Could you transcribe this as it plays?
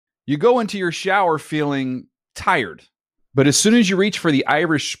You go into your shower feeling tired, but as soon as you reach for the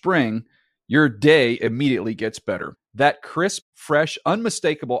Irish Spring, your day immediately gets better. That crisp, fresh,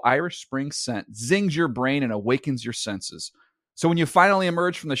 unmistakable Irish Spring scent zings your brain and awakens your senses. So when you finally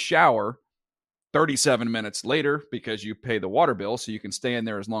emerge from the shower 37 minutes later, because you pay the water bill so you can stay in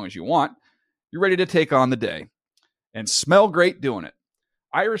there as long as you want, you're ready to take on the day and smell great doing it.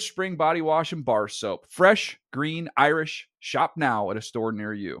 Irish Spring Body Wash and Bar Soap. Fresh, green, Irish. Shop now at a store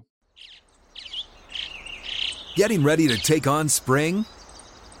near you. Getting ready to take on spring?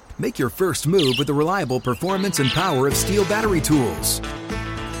 Make your first move with the reliable performance and power of Steel battery tools.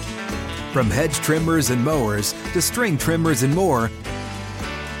 From hedge trimmers and mowers to string trimmers and more,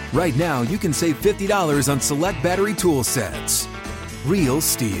 right now you can save $50 on select battery tool sets. Real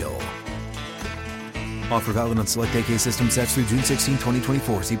Steel. Offer valid on select AK system sets through June 16,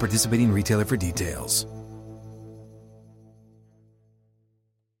 2024. See participating retailer for details.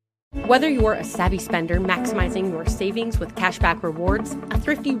 Whether you're a savvy spender maximizing your savings with cashback rewards, a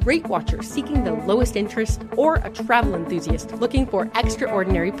thrifty rate watcher seeking the lowest interest, or a travel enthusiast looking for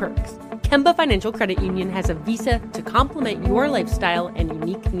extraordinary perks, Kemba Financial Credit Union has a visa to complement your lifestyle and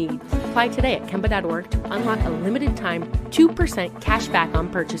unique needs. Apply today at Kemba.org to unlock a limited time 2% cash back on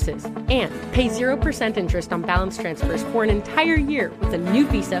purchases and pay 0% interest on balance transfers for an entire year with a new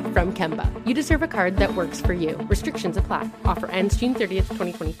visa from Kemba. You deserve a card that works for you. Restrictions apply. Offer ends June 30th,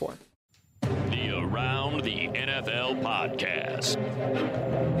 2024. The Around the NFL podcast.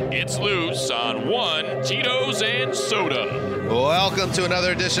 It's loose on one, Tito's and Soda. Welcome to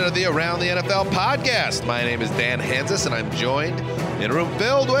another edition of the Around the NFL podcast. My name is Dan Hansis, and I'm joined in a room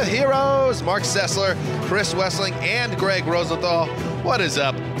filled with heroes, Mark Sessler, Chris Wessling, and Greg Rosenthal. What is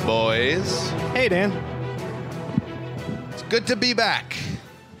up, boys? Hey, Dan. It's good to be back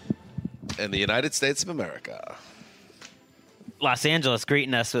in the United States of America. Los Angeles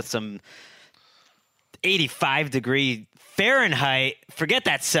greeting us with some 85-degree Fahrenheit. Forget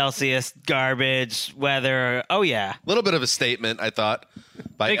that Celsius garbage weather. Oh, yeah. A little bit of a statement, I thought.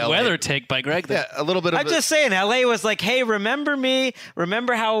 By Big LA. weather take by Greg. Yeah, a little bit of I'm just saying, LA was like, hey, remember me?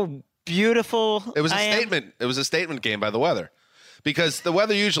 Remember how beautiful It was a I am? statement. It was a statement game by the weather. Because the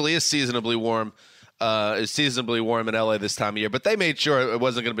weather usually is seasonably warm. In LA this time of year, but they made sure it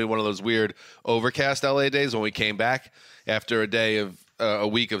wasn't going to be one of those weird overcast LA days when we came back after a day of a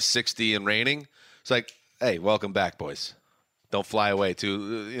week of 60 and raining. It's like, hey, welcome back, boys. Don't fly away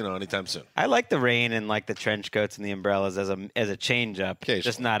anytime soon. I like the rain and like the trench coats and the umbrellas as a change up, Occasionally.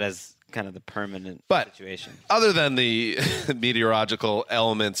 just not as kind of the permanent But situation. Other than the meteorological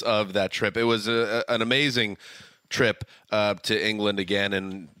elements of that trip, it was an amazing trip to England again,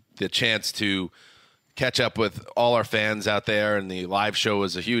 and the chance to catch up with all our fans out there, and the live show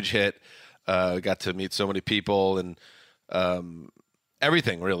was a huge hit. Got to meet so many people, and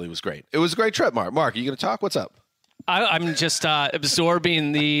everything really was great. It was a great trip, Mark. Mark, are you going to talk? What's up? I'm just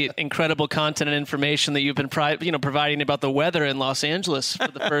absorbing the incredible content and information that you've been providing about the weather in Los Angeles for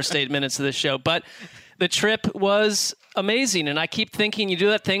the first 8 minutes of the show. But the trip was amazing, and I keep thinking you do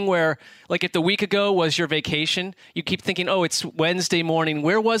that thing where, like, if the week ago was your vacation, you keep thinking, oh, it's Wednesday morning.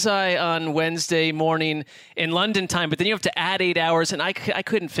 Where was I on Wednesday morning in London time? But then you have to add 8 hours, and I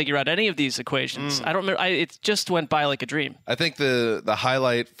couldn't figure out any of these equations. I don't remember. It just went by like a dream. I think the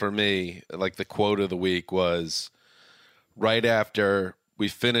highlight for me, like the quote of the week, was right after we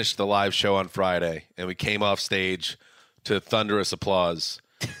finished the live show on Friday and we came off stage to thunderous applause.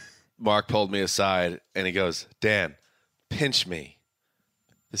 Mark pulled me aside and he goes, Dan, pinch me.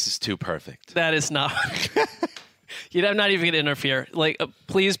 This is too perfect. That is not. I'm not even going to interfere. Like,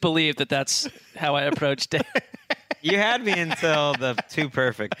 please believe that that's how I approached it. You had me until the too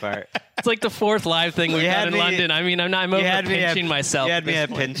perfect part. It's like the fourth live thing we've done in London. I mean, I'm over pinching myself. You had me at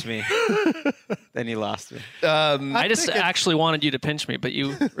pinch me. Then you lost me. I just actually wanted you to pinch me, but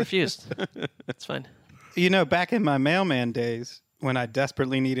you refused. That's fine. Back in my mailman days, when I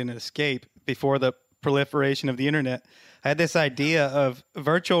desperately needed an escape before the proliferation of the internet, I had this idea of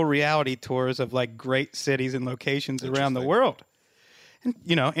virtual reality tours of like great cities and locations around the world. And,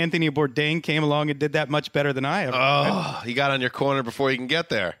 Anthony Bourdain came along and did that much better than I ever. Oh, he got on your corner before you can get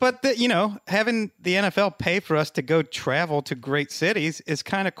there. But, having the NFL pay for us to go travel to great cities is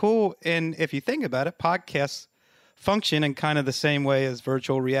kind of cool. And if you think about it, podcasts function in kind of the same way as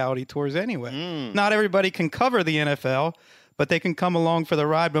virtual reality tours anyway. Not everybody can cover the NFL, but they can come along for the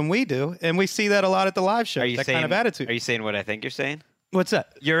ride when we do. And we see that a lot at the live show, kind of attitude. Are you saying what I think you're saying? What's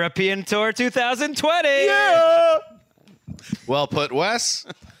that? European Tour 2020. Yeah! Well put, Wes.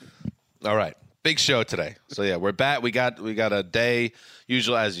 All right. Big show today. So yeah, we're back. We got a day.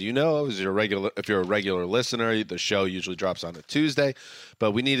 Usually, as you know, if you're a regular listener, the show usually drops on a Tuesday.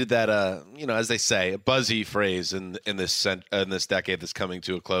 But we needed that, as they say, a buzzy phrase in this decade that's coming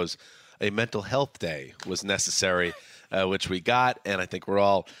to a close. A mental health day was necessary, which we got, and I think we're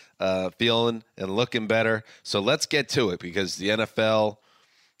all feeling and looking better. So let's get to it, because the NFL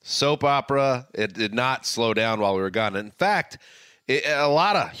soap opera, it did not slow down while we were gone. In fact, a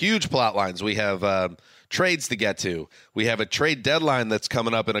lot of huge plot lines. We have trades to get to. We have a trade deadline that's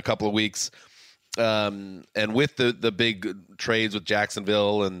coming up in a couple of weeks. And with the big trades with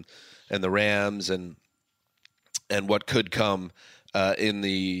Jacksonville and the Rams and what could come in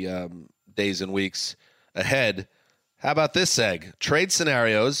the days and weeks ahead, how about this, Seg? Trade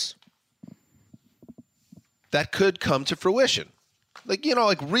scenarios that could come to fruition. Like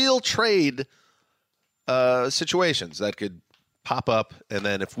real trade situations that could pop up, and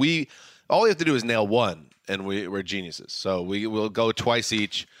then all we have to do is nail one, and we're geniuses. So we will go twice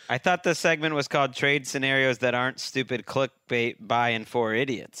each. I thought the segment was called Trade Scenarios That Aren't Stupid Clickbait Buying for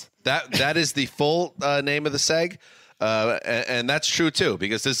Idiots. That is the full name of the seg, and that's true too,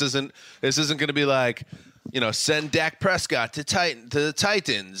 because this isn't going to be like, send Dak Prescott to the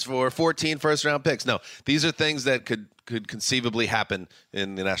Titans for 14 first-round picks. No, these are things that could conceivably happen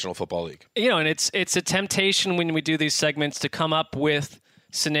in the National Football League. And it's a temptation when we do these segments to come up with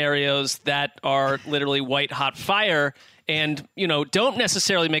scenarios that are literally white hot fire and, don't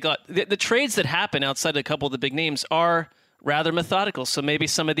necessarily make a lot. The trades that happen outside a couple of the big names are rather methodical. So maybe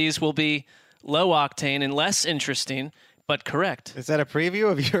some of these will be low octane and less interesting, but correct. Is that a preview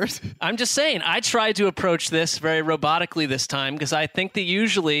of yours? I'm just saying, I tried to approach this very robotically this time, because I think that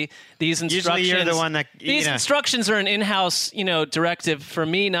usually these instructions... Usually you're the one that... These instructions are an in-house, directive for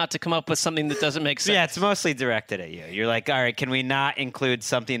me not to come up with something that doesn't make sense. Yeah, it's mostly directed at you. You're like, all right, can we not include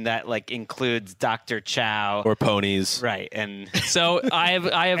something that includes Dr. Chow? Or ponies. Right, and... So I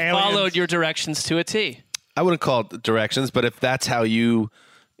have followed your directions to a T. I wouldn't call it directions, but if that's how you,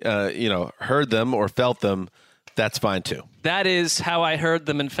 heard them or felt them, that's fine too. That is how I heard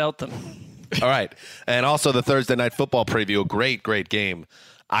them and felt them. All right. And also the Thursday Night Football preview, a great game,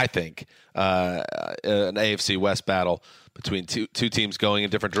 I think. An AFC West battle between two teams going in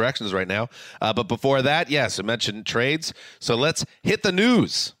different directions right now. But before that, yes, I mentioned trades. So let's hit the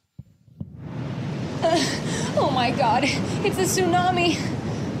news. Oh my God, it's a tsunami.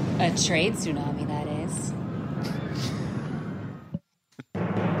 A trade tsunami, that is.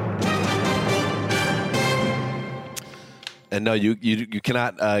 And no, you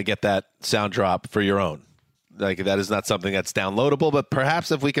cannot get that sound drop for your own. Like, that is not something that's downloadable. But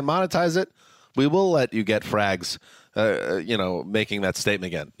perhaps if we can monetize it, we will let you get Frags, making that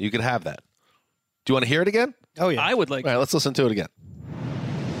statement again. You can have that. Do you want to hear it again? Oh yeah, I would like. All right, let's listen to it again.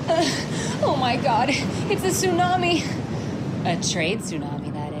 Oh my God, it's a tsunami. A trade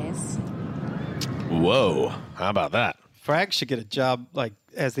tsunami, that is. Whoa, how about that? Frag should get a job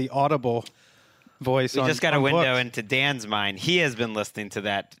as the audible voice. We just got a window books. into Dan's mind. He has been listening to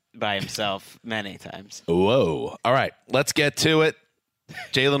that by himself many times. Whoa. All right, let's get to it.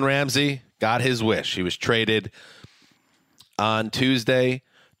 Jalen Ramsey got his wish. He was traded on Tuesday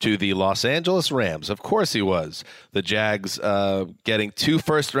to the Los Angeles Rams. Of course he was. The Jags getting 2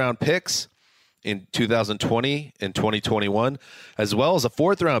 first-round picks in 2020 and 2021, as well as a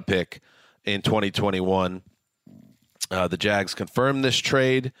 4th-round pick in 2021. The Jags confirmed this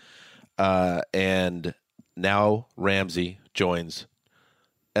trade. And now Ramsey joins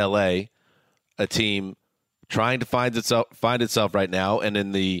L.A., a team trying to find itself right now. And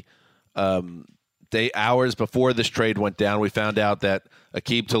in the hours before this trade went down, we found out that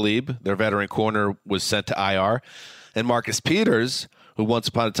Aqib Talib, their veteran corner, was sent to IR, and Marcus Peters, who once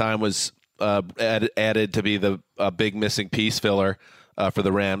upon a time was added to be the big missing piece filler for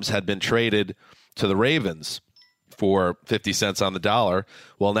the Rams, had been traded to the Ravens for 50 cents on the dollar.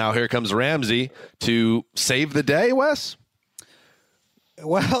 Well, now here comes Ramsey to save the day, Wes?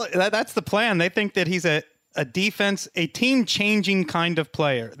 Well, that's the plan. They think that he's a team-changing kind of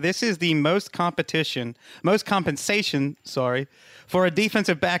player. This is the most compensation, for a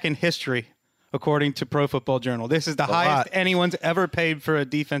defensive back in history, according to Pro Football Journal. This is the highest anyone's ever paid for a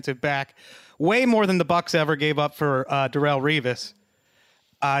defensive back, way more than the Bucs ever gave up for Darrelle Revis.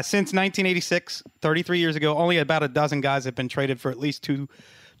 Since 1986, 33 years ago, only about a dozen guys have been traded for at least two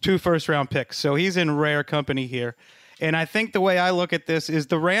first-round picks. So he's in rare company here. And I think the way I look at this is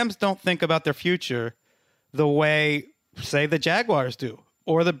the Rams don't think about their future the way, say, the Jaguars do,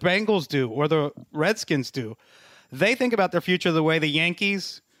 or the Bengals do, or the Redskins do. They think about their future the way the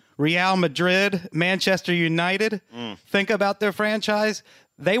Yankees, Real Madrid, Manchester United think about their franchise.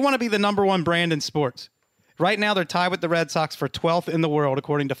 They want to be the number one brand in sports. Right now, they're tied with the Red Sox for 12th in the world,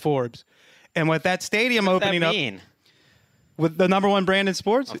 according to Forbes. And with that stadium opening up with the number one brand in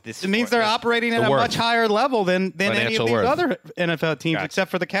sports, it means they're operating at a much higher level than any of these other NFL teams, except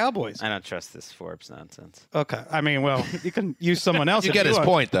for the Cowboys. I don't trust this Forbes nonsense. Okay. I mean, well, you can use someone else. You get his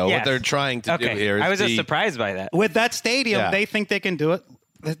point, though. Yes. What they're trying to do here is I was just surprised by that. With that stadium, they think they can do it.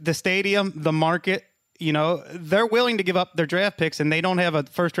 The stadium, the market, they're willing to give up their draft picks, and they don't have a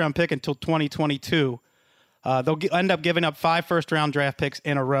first-round pick until 2022. They'll end up giving up 5 first-round draft picks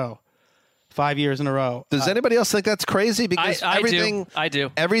in a row. 5 years in a row. Does anybody else think that's crazy? Because I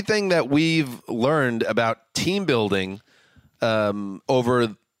do. Everything that we've learned about team building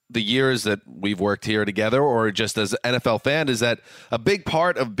over the years that we've worked here together, or just as an NFL fan, is that a big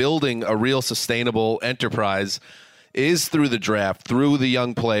part of building a real sustainable enterprise is through the draft, through the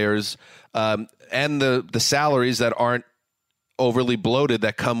young players, and the salaries that aren't overly bloated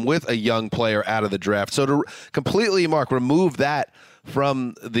that come with a young player out of the draft. So to completely, Mark, remove that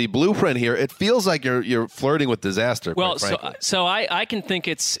from the blueprint here, it feels like you're flirting with disaster. Well, so I can think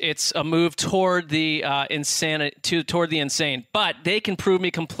it's a move toward the toward the insane, but they can prove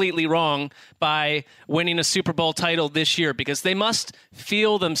me completely wrong by winning a Super Bowl title this year, because they must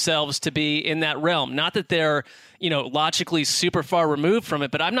feel themselves to be in that realm. Not that they're logically super far removed from it,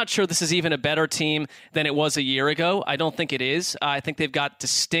 but I'm not sure this is even a better team than it was a year ago. I don't think it is. I think they've got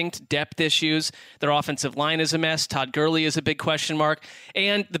distinct depth issues. Their offensive line is a mess. Todd Gurley is a big question mark.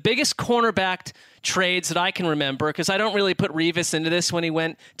 And the biggest cornerback trades that I can remember, because I don't really put Revis into this when he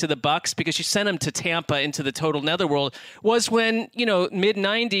went to the Bucs, because you sent him to Tampa into the total netherworld, was when,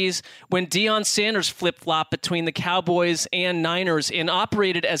 mid-90s, when Deion Sanders flip-flopped between the Cowboys and Niners and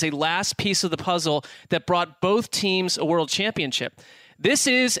operated as a last piece of the puzzle that brought both teams a world championship. This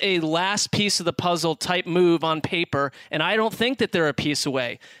is a last piece of the puzzle type move on paper, and I don't think that they're a piece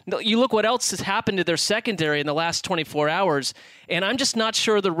away. You look what else has happened to their secondary in the last 24 hours, and I'm just not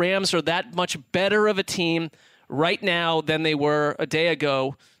sure the Rams are that much better of a team right now than they were a day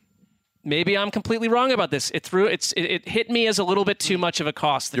ago. Maybe I'm completely wrong about this. It hit me as a little bit too much of a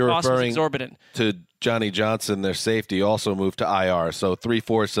cost. The cost was exorbitant. To Johnny Johnson, their safety, also moved to IR, so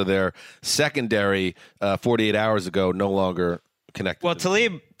 3/4 of their secondary 48 hours ago no longer connected. Well,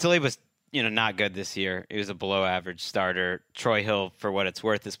 Talib was, not good this year. He was a below average starter. Troy Hill, for what it's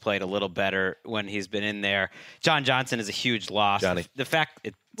worth, has played a little better when he's been in there. John Johnson is a huge loss. Johnny.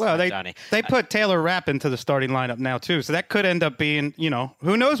 They put Taylor Rapp into the starting lineup now too, so that could end up being,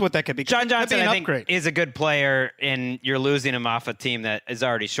 who knows what that could be. John Johnson, I think, is a good player, and you're losing him off a team that is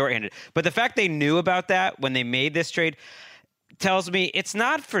already shorthanded. But the fact they knew about that when they made this trade tells me it's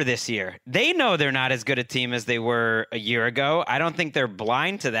not for this year. They know they're not as good a team as they were a year ago. I don't think they're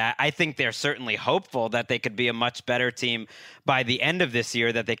blind to that. I think they're certainly hopeful that they could be a much better team by the end of this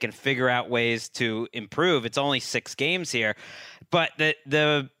year, that they can figure out ways to improve. It's only 6 games here. But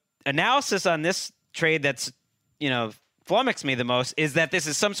the analysis on this trade that's, flummoxed me the most is that this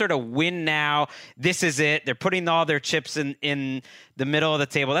is some sort of win now. This is it. They're putting all their chips in the middle of the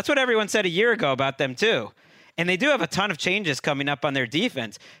table. That's what everyone said a year ago about them too. And they do have a ton of changes coming up on their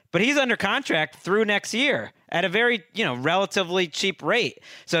defense, but he's under contract through next year at a very, relatively cheap rate.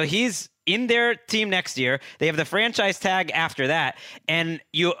 So he's in their team next year. They have the franchise tag after that. And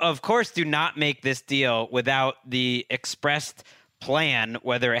you, of course, do not make this deal without the expressed plan,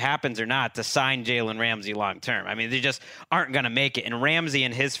 whether it happens or not, to sign Jalen Ramsey long term. I mean, they just aren't going to make it. And Ramsey,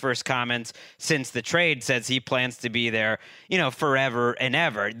 in his first comments since the trade, says he plans to be there, forever and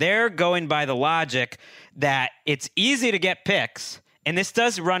ever. They're going by the logic that it's easy to get picks, and this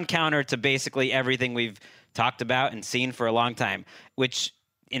does run counter to basically everything we've talked about and seen for a long time, which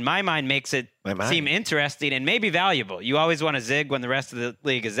in my mind makes it seem interesting and maybe valuable. You always want to zig when the rest of the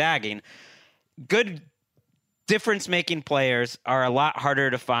league is zagging. Good difference-making players are a lot harder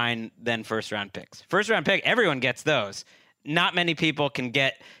to find than first-round picks. First-round pick, everyone gets those. Not many people can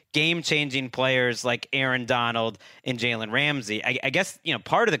get game-changing players like Aaron Donald and Jalen Ramsey. I guess,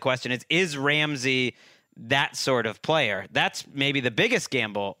 part of the question is Ramsey that sort of player? That's maybe the biggest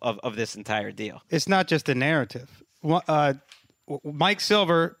gamble of this entire deal. It's not just a narrative. Mike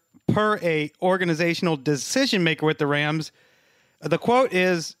Silver, per a organizational decision maker with the Rams, the quote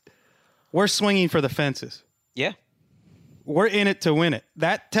is, "We're swinging for the fences." Yeah. We're in it to win it.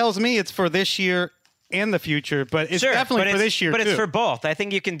 That tells me it's for this year and the future, but it's definitely for this year, but too. It's for both. I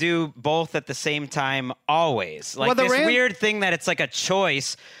think you can do both at the same time always. Like this weird thing that it's like a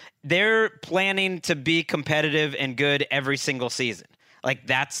choice. They're planning to be competitive and good every single season. Like,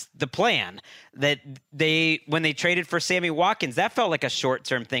 that's the plan. That when they traded for Sammy Watkins, that felt like a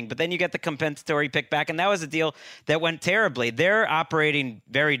short-term thing. But then you get the compensatory pick back, and that was a deal that went terribly. They're operating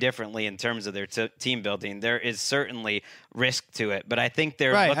very differently in terms of their team building. There is certainly risk to it. But I think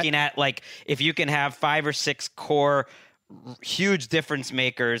they're looking at, like, if you can have 5 or 6 core huge difference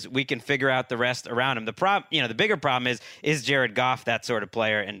makers, we can figure out the rest around him. The bigger problem is Jared Goff that sort of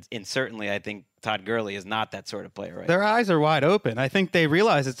player? And certainly I think Todd Gurley is not that sort of player, right? Their eyes are wide open. I think they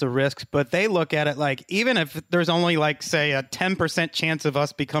realize it's a risk, but they look at it like, even if there's only, like, say, a 10% chance of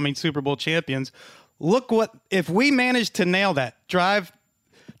us becoming Super Bowl champions, if we manage to nail that, drive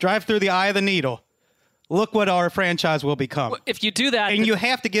through the eye of the needle, look what our franchise will become. If you do that... And you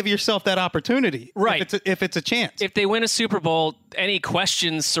have to give yourself that opportunity. Right. If it's a chance. If they win a Super Bowl, any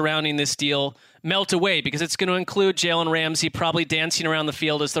questions surrounding this deal melt away because it's going to include Jalen Ramsey probably dancing around the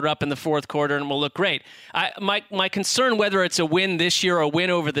field as they're up in the fourth quarter and will look great. My concern, whether it's a win this year or a win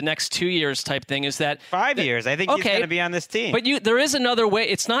over the next 2 years type thing, is that 5 years. I think he's going to be on this team. But there is another way.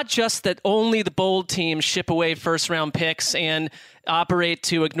 It's not just that only the bold teams ship away first-round picks and operate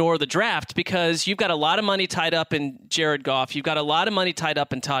to ignore the draft, because you've got a lot of money tied up in Jared Goff. You've got a lot of money tied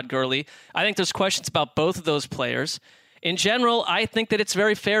up in Todd Gurley. I think there's questions about both of those players. In general, I think that it's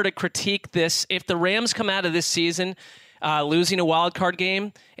very fair to critique this. If the Rams come out of this season losing a wild card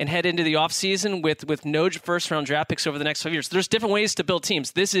game and head into the offseason with no first-round draft picks over the next 5 years, there's different ways to build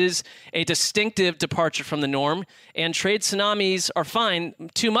teams. This is a distinctive departure from the norm, and trade tsunamis are fine.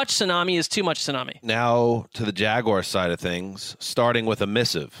 Too much tsunami is too much tsunami. Now to the Jaguars side of things, starting with a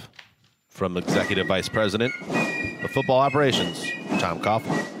missive from Executive Vice President of Football Operations, Tom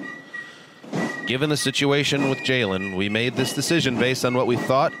Coughlin. Given the situation with Jalen, we made this decision based on what we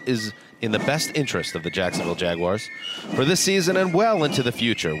thought is in the best interest of the Jacksonville Jaguars for this season and well into the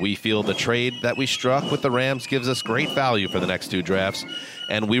future. We feel the trade that we struck with the Rams gives us great value for the next 2 drafts,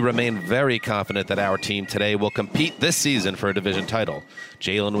 and we remain very confident that our team today will compete this season for a division title.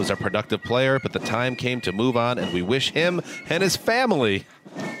 Jalen was a productive player, but the time came to move on, and we wish him and his family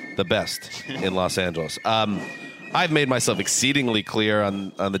the best in Los Angeles. I've made myself exceedingly clear on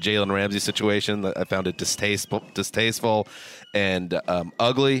the Jalen Ramsey situation. I found it distasteful and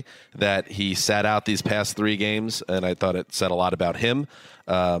ugly that he sat out these past 3 games, and I thought it said a lot about him.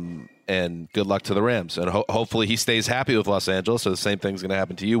 And good luck to the Rams. And hopefully he stays happy with Los Angeles, so the same thing's going to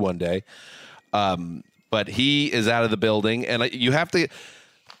happen to you one day. But he is out of the building, and you have to...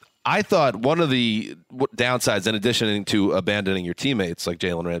 I thought one of the downsides, in addition to abandoning your teammates like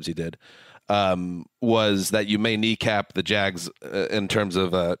Jalen Ramsey did, was that you may kneecap the Jags in terms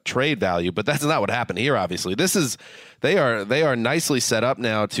of trade value, but that's not what happened here. Obviously, they are nicely set up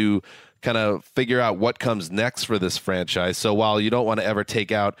now to kind of figure out what comes next for this franchise. So while you don't want to ever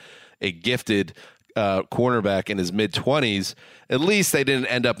take out a gifted cornerback in his mid-20s, at least they didn't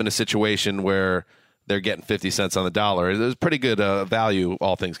end up in a situation where they're getting 50 cents on the dollar. It was pretty good value,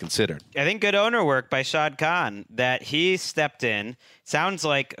 all things considered. I think good owner work by Shad Khan that he stepped in. Sounds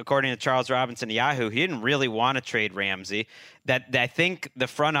like, according to Charles Robinson of Yahoo, he didn't really want to trade Ramsey. That I think the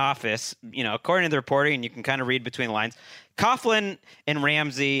front office, according to the reporting, and you can kind of read between the lines, Coughlin and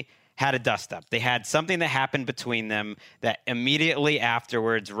Ramsey had a dust-up. They had something that happened between them that immediately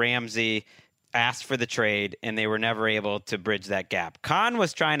afterwards Ramsey asked for the trade, and they were never able to bridge that gap. Khan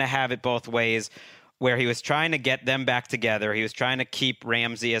was trying to have it both ways, where he was trying to get them back together. He was trying to keep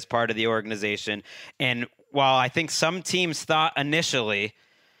Ramsey as part of the organization. And while I think some teams thought initially,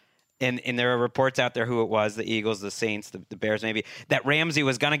 and there are reports out there who it was, the Eagles, the Saints, the Bears maybe, that Ramsey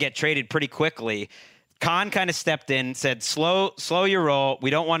was going to get traded pretty quickly, Khan kind of stepped in, said, slow your roll. We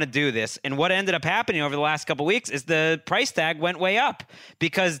don't want to do this. And what ended up happening over the last couple of weeks is the price tag went way up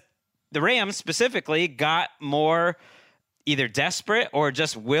because the Rams specifically got more either desperate or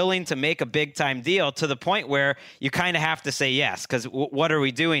just willing to make a big-time deal to the point where you kind of have to say yes, because what are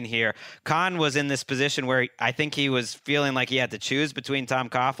we doing here? Khan was in this position where I think he was feeling like he had to choose between Tom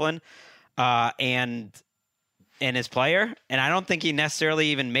Coughlin and his player, and I don't think he necessarily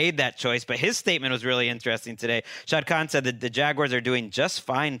even made that choice, but his statement was really interesting today. Shad Khan said that the Jaguars are doing just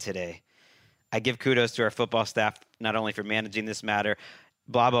fine today. I give kudos to our football staff, not only for managing this matter,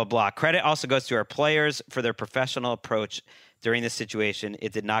 blah, blah, blah. Credit also goes to our players for their professional approach during this situation.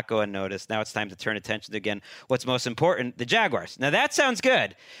 It did not go unnoticed. Now it's time to turn attention to, again, what's most important, the Jaguars. Now, that sounds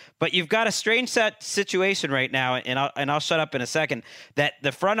good, but you've got a strange situation right now, and I'll shut up in a second, that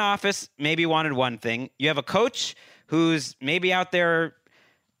the front office maybe wanted one thing. You have a coach who's maybe out there,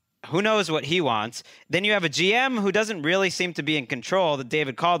 who knows what he wants. Then you have a GM who doesn't really seem to be in control, the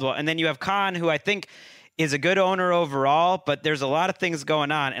David Caldwell, and then you have Khan, who I think is a good owner overall, but there's a lot of things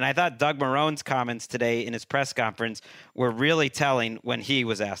going on. And I thought Doug Marone's comments today in his press conference were really telling when he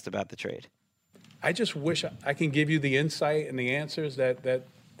was asked about the trade. I just wish I can give you the insight and the answers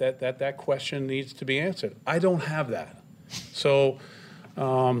that question needs to be answered. I don't have that. So,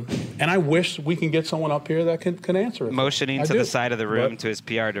 and I wish we can get someone up here that can answer it. Motioning to the side of the room to his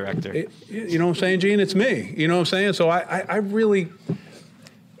PR director. You know what I'm saying, Gene? It's me. You know what I'm saying? So I really,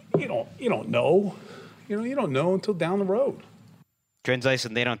 you don't know. You don't know until down the road.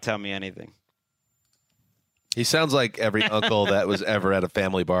 Translation, they don't tell me anything. He sounds like every uncle that was ever at a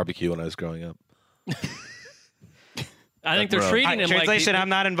family barbecue when I was growing up. I think they're treating him translation, like... I'm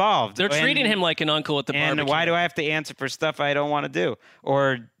not involved. They're treating him like an uncle at the barbecue. And why do I have to answer for stuff I don't want to do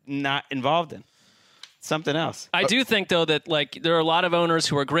or not involved in? Something else. I do think, though, that there are a lot of owners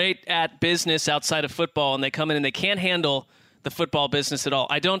who are great at business outside of football, and they come in and they can't handle the football business at all.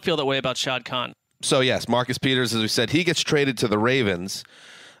 I don't feel that way about Shad Khan. So, yes, Marcus Peters, as we said, he gets traded to the Ravens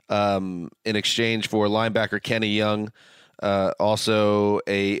in exchange for linebacker Kenny Young, also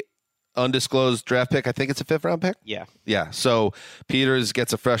a undisclosed draft pick. I think it's a 5th-round pick. Yeah. So Peters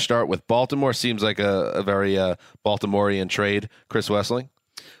gets a fresh start with Baltimore. Seems like a very Baltimorean trade. Chris Wessling?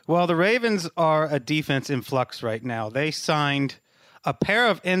 Well, the Ravens are a defense in flux right now. They signed a pair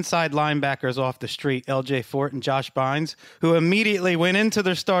of inside linebackers off the street, L.J. Fort and Josh Bynes, who immediately went into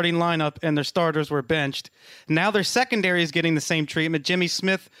their starting lineup and their starters were benched. Now their secondary is getting the same treatment. Jimmy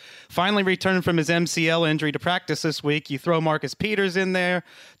Smith finally returned from his MCL injury to practice this week. You throw Marcus Peters in there,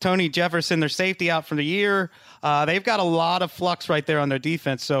 Tony Jefferson, their safety, out for the year. They've got a lot of flux right there on their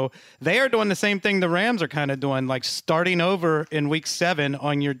defense. So they are doing the same thing the Rams are kind of doing, like starting over in week 7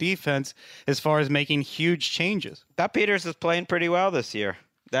 on your defense as far as making huge changes. Thought Peters is playing pretty well this year.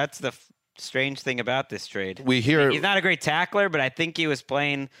 That's the strange thing about this trade. We hear he's not a great tackler, but I think he was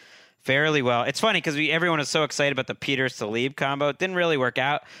playing fairly well. It's funny because everyone is so excited about the Peters-Talib combo. It didn't really work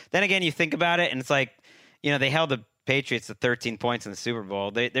out. Then again, you think about it, and it's like, they held the Patriots to 13 points in the Super Bowl.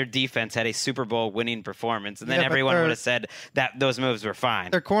 Their defense had a Super Bowl winning performance, and then everyone would have said that those moves were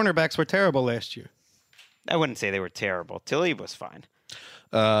fine. Their cornerbacks were terrible last year. I wouldn't say they were terrible. Talib was fine.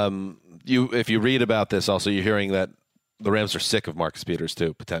 If you read about this, also you're hearing that the Rams are sick of Marcus Peters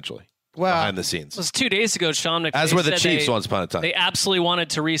too, potentially. Well, behind the scenes. It was 2 days ago, Sean McVay as were the Chiefs once upon a time. They absolutely wanted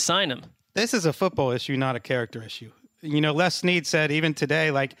to re-sign him. This is a football issue, not a character issue. Les Snead said even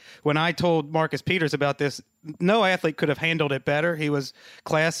today, when I told Marcus Peters about this, no athlete could have handled it better. He was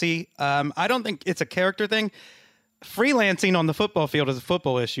classy. I don't think it's a character thing. Freelancing on the football field is a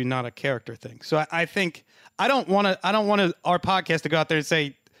football issue, not a character thing. So I think I don't want our podcast to go out there and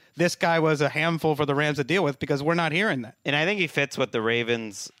say this guy was a handful for the Rams to deal with, because we're not hearing that. And I think he fits what the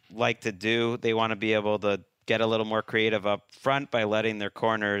Ravens like to do. They want to be able to get a little more creative up front by letting their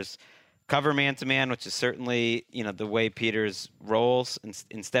corners cover man-to-man, which is certainly, the way Peters rolls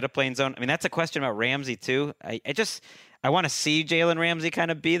instead of playing zone. I mean, that's a question about Ramsey, too. I want to see Jalen Ramsey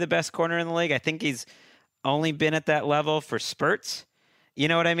kind of be the best corner in the league. I think he's only been at that level for spurts. You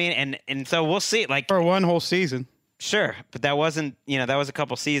know what I mean? And so we'll see. For one whole season. Sure, but that wasn't, that was a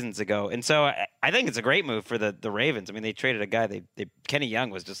couple seasons ago. And so I think it's a great move for the Ravens. I mean, they traded a guy. Kenny Young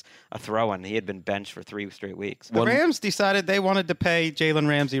was just a throw-in. He had been benched for 3 straight weeks. The Rams decided they wanted to pay Jalen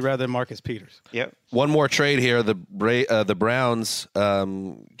Ramsey rather than Marcus Peters. Yep. One more trade here. The Browns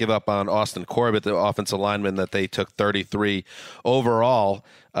give up on Austin Corbett, the offensive lineman that they took 33 overall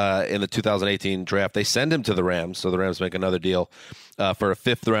in the 2018 draft. They send him to the Rams, so the Rams make another deal for a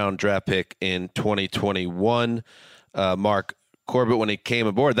 5th-round draft pick in 2021. Mark Corbett, when he came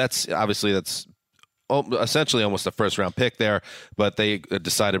aboard, that's essentially almost a 1st-round pick there, but they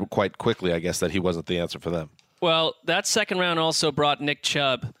decided quite quickly, I guess, that he wasn't the answer for them. Well, that 2nd round also brought Nick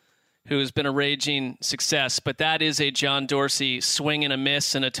Chubb, who has been a raging success, but that is a John Dorsey swing and a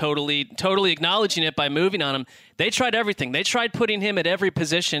miss, and a totally acknowledging it by moving on him. They tried everything. They tried putting him at every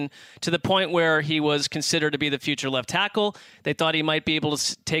position to the point where he was considered to be the future left tackle. They thought he might be able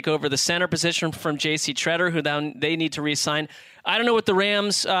to take over the center position from J.C. Tretter, who now they need to re-sign. I don't know what the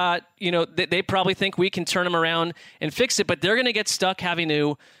Rams, they probably think we can turn him around and fix it, but they're going to get stuck having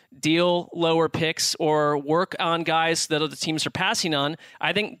to deal lower picks or work on guys that other teams are passing on.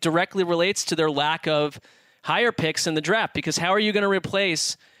 I think directly relates to their lack of higher picks in the draft, because how are you going to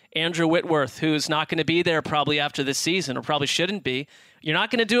replace Andrew Whitworth, who's not going to be there probably after this season, or probably shouldn't be? You're not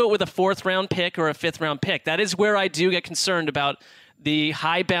going to do it with a 4th-round pick or a 5th-round pick. That is where I do get concerned about the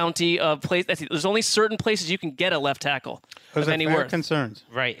high bounty of places. There's only certain places you can get a left tackle Those of are any fair worth. concerns.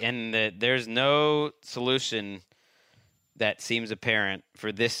 Right, and there's no solution that seems apparent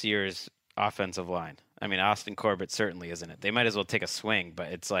for this year's offensive line. I mean, Austin Corbett certainly isn't it. They might as well take a swing, but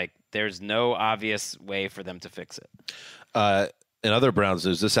it's like there's no obvious way for them to fix it. In other Browns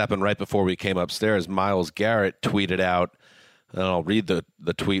news, this happened right before we came upstairs. Myles Garrett tweeted out, and I'll read the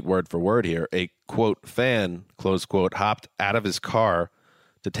tweet word for word here, a, quote, fan, close quote, hopped out of his car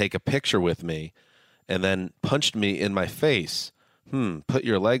to take a picture with me and then punched me in my face. Put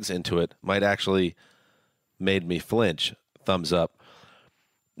your legs into it. Might actually made me flinch. Thumbs up.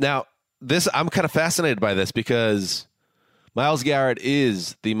 Now, I'm kind of fascinated by this because Myles Garrett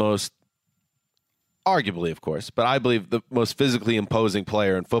is the most, arguably, of course, but I believe the most physically imposing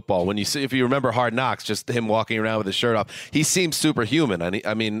player in football. When you see, if you remember Hard Knocks, just him walking around with his shirt off, he seems superhuman.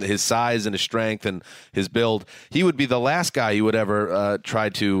 I mean, his size and his strength and his build, he would be the last guy you would ever try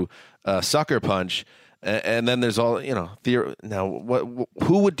to sucker punch. And then there's all, now,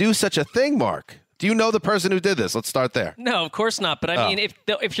 who would do such a thing, Mark? Do you know the person who did this? Let's start there. No, of course not. But I mean,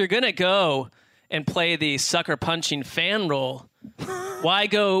 if you're going to go and play the sucker punching fan role, why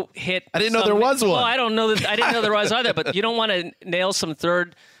go hit? I didn't know there was one. Well, I don't know that. I didn't know there was either. But you don't want to nail some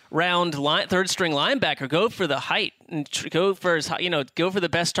third string linebacker. Go for the height and go for the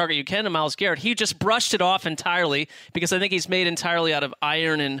best target you can. To Myles Garrett, he just brushed it off entirely because I think he's made entirely out of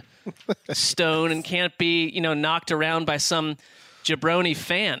iron and stone and can't be knocked around by some jabroni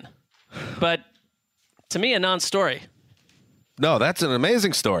fan. But to me, a non-story. No, that's an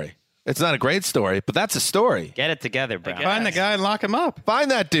amazing story. It's not a great story, but that's a story. Get it together, bro. Find the guy and lock him up.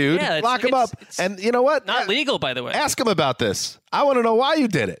 Find that dude. Yeah, lock him up. And you know what? Not legal, by the way. Ask him about this. I want to know why you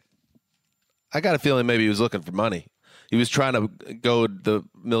did it. I got a feeling maybe he was looking for money. He was trying to goad the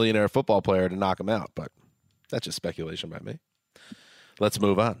millionaire football player to knock him out, but that's just speculation by me. Let's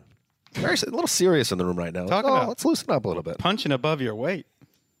move on. A little serious in the room right now. Let's loosen up a little bit. Punching above your weight.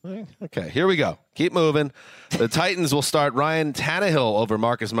 Okay, here we go. Keep moving. The Titans will start Ryan Tannehill over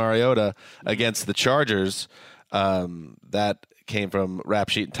Marcus Mariota against the Chargers. That came from Rap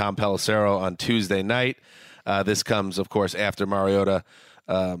Sheet and Tom Pelissero on Tuesday night. This comes, of course, after Mariota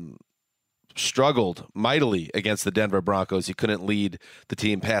struggled mightily against the Denver Broncos. He couldn't lead the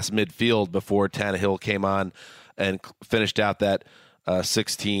team past midfield before Tannehill came on and finished out that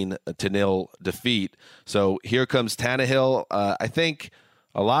 16-0 defeat. So here comes Tannehill. I think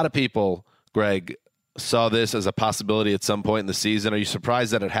a lot of people, Greg, saw this as a possibility at some point in the season. Are you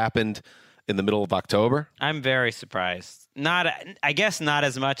surprised that it happened in the middle of October? I'm very surprised. I guess not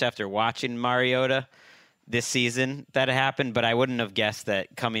as much after watching Mariota this season that it happened, but I wouldn't have guessed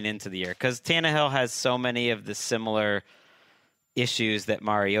that coming into the year because Tannehill has so many of the similar issues that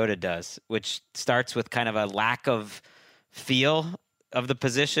Mariota does, which starts with kind of a lack of feel of the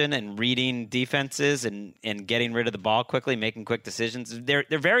position and reading defenses and getting rid of the ball quickly, making quick decisions. They're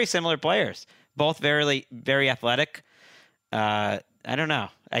very similar players, both very, very athletic. I don't know.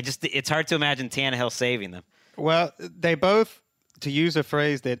 It's hard to imagine Tannehill saving them. Well, they both, to use a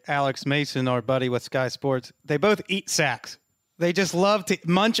phrase that Alex Mason, our buddy with Sky Sports, they both eat sacks. They just love to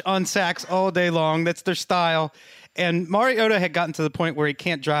munch on sacks all day long. That's their style. And Mariota had gotten to the point where he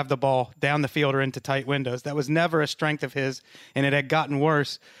can't drive the ball down the field or into tight windows. That was never a strength of his, and it had gotten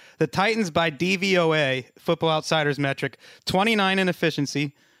worse. The Titans, by DVOA, Football Outsiders metric, 29 in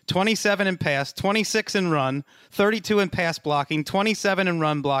efficiency, 27 in pass, 26 in run, 32 in pass blocking, 27 in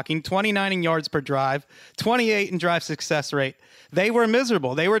run blocking, 29 in yards per drive, 28 in drive success rate. They were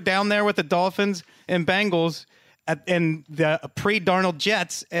miserable. They were down there with the Dolphins and Bengals and the pre-Darnold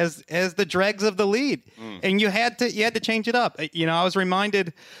Jets as the dregs of the lead. And you had to change it up. I was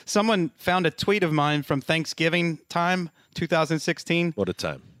reminded, someone found a tweet of mine from Thanksgiving time, 2016. What a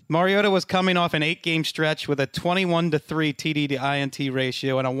time. Mariota was coming off an 8-game stretch with a 21-3 TD to INT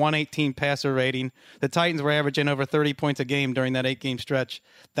ratio and a 118 passer rating. The Titans were averaging over 30 points a game during that 8-game stretch.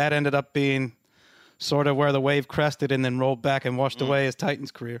 That ended up being sort of where the wave crested and then rolled back and washed away his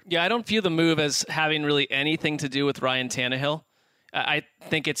Titans career. Yeah, I don't view the move as having really anything to do with Ryan Tannehill. I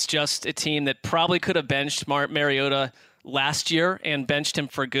think it's just a team that probably could have benched Mariota last year and benched him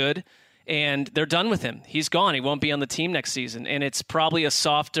for good, and they're done with him. He's gone. He won't be on the team next season, and it's probably a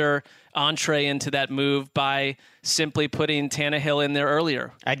softer entree into that move by simply putting Tannehill in there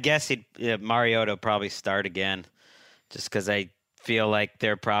earlier. I'd guess Mariota will probably start again just because I feel like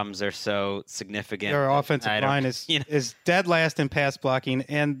their problems are so significant. Their offensive line is dead last in pass blocking,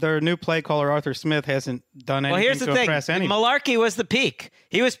 and their new play caller, Arthur Smith, hasn't done anything to impress anyone. Malarkey was the peak.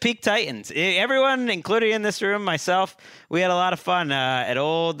 He was peak Titans. Everyone, including in this room, myself, we had a lot of fun at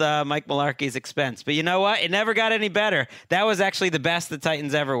old Mike Malarkey's expense. But you know what? It never got any better. That was actually the best the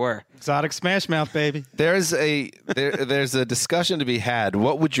Titans ever were. Exotic smash mouth, baby. There's a discussion to be had.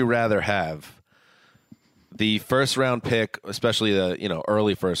 What would you rather have? The first round pick, especially the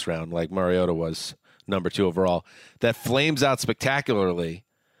early first round, like Mariota was, number 2 overall, that flames out spectacularly,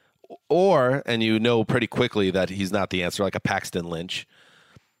 or, and you know pretty quickly that he's not the answer, like a Paxton Lynch,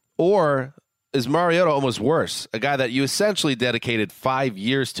 or is Mariota almost worse? A guy that you essentially dedicated 5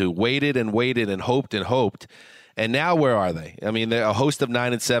 years to, waited and waited and hoped, and now where are they? I mean, they're a host of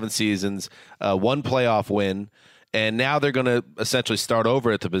 9 and 7 seasons, 1 playoff win, and now they're going to essentially start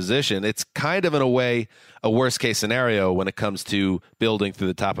over at the position. It's kind of, in a way, a worst-case scenario when it comes to building through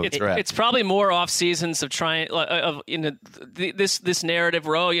the top of the draft. It's probably more off seasons of trying this narrative.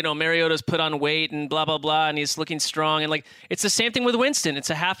 Mariota's put on weight and blah blah blah, and he's looking strong. And it's the same thing with Winston. It's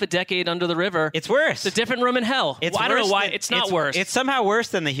a half a decade under the river. It's worse. It's a different room in hell. I don't know why it's not worse. It's somehow worse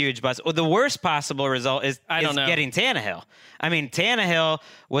than the huge bust. Well, the worst possible result is getting Tannehill. I mean, Tannehill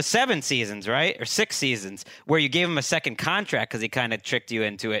was 7 seasons, right? Or 6 seasons, where you gave him a second contract because he kind of tricked you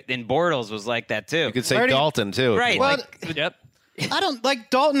into it. And Bortles was like that, too. You could say Dalton, too. Right. Well, yep. I don't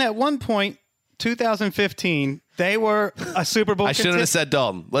like Dalton at one point, 2015, they were a Super Bowl I shouldn't have said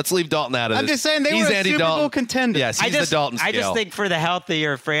Dalton. Let's leave Dalton out of this. I'm just saying they were a Super Bowl contender. Yes, he's the Dalton scale. I just think for the health of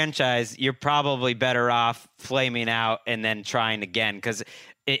your franchise, you're probably better off flaming out and then trying again, because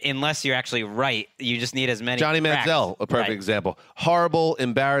unless you're actually right, you just need as many. Johnny Manziel, a perfect example. Horrible,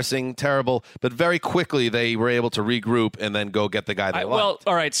 embarrassing, terrible, but very quickly they were able to regroup and then go get the guy they liked. Well,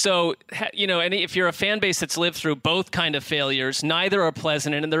 all right. So, and if you're a fan base that's lived through both kind of failures, neither are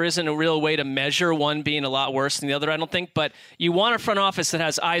pleasant, and there isn't a real way to measure one being a lot worse than the other, I don't think. But you want a front office that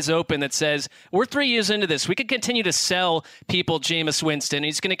has eyes open, that says, we're 3 years into this. We could continue to sell people Jameis Winston.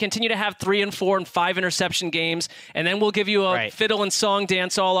 He's going to continue to have 3 and 4 and 5 interception games, and then we'll give you a fiddle and song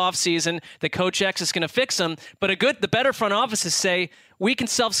dance all off season. The Coach X is going to fix them. But the better front offices say, we can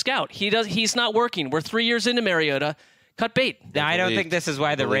self-scout. He's not working. We're 3 years into Mariota. Cut bait. Now, I don't think this is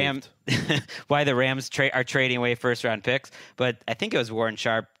why the Rams are trading away first-round picks, but I think it was Warren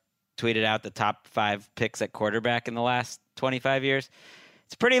Sharp tweeted out the top 5 picks at quarterback in the last 25 years.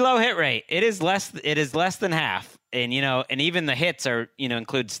 It's a pretty low hit rate. It is less than half. And, and even the hits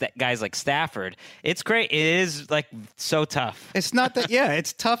include guys like Stafford. It's great. It is so tough. It's not that,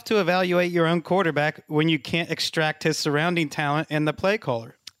 it's tough to evaluate your own quarterback when you can't extract his surrounding talent and the play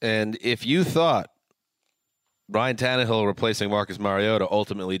caller. And if you thought Ryan Tannehill replacing Marcus Mariota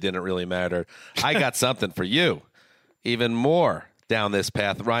ultimately didn't really matter, I got something for you. Even more down this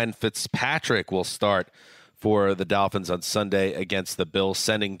path, Ryan Fitzpatrick will start for the Dolphins on Sunday against the Bills,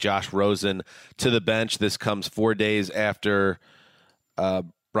 sending Josh Rosen to the bench. This comes 4 days after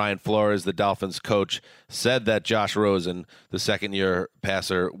Brian Flores, the Dolphins coach, said that Josh Rosen, the second-year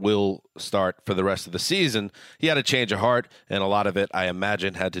passer, will start for the rest of the season. He had a change of heart, and a lot of it, I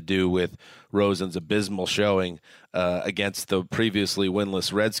imagine, had to do with Rosen's abysmal showing against the previously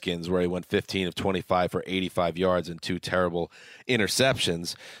winless Redskins, where he went 15 of 25 for 85 yards and 2 terrible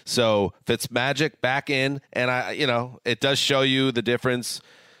interceptions. So Fitzmagic back in, and it does show you the difference.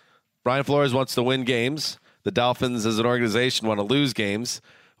 Brian Flores wants to win games. The Dolphins, as an organization, want to lose games.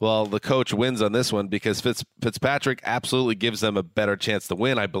 Well, the coach wins on this one because Fitzpatrick absolutely gives them a better chance to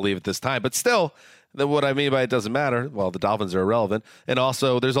win, I believe, at this time. But still, what I mean by it doesn't matter, well, the Dolphins are irrelevant. And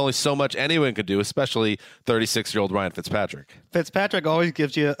also, there's only so much anyone could do, especially 36-year-old Ryan Fitzpatrick. Fitzpatrick always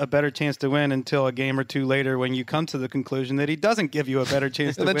gives you a better chance to win until a game or two later when you come to the conclusion that he doesn't give you a better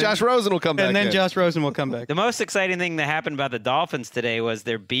chance to win. And then Josh Rosen will come back. And then Josh Rosen will come back. The most exciting thing that happened about the Dolphins today was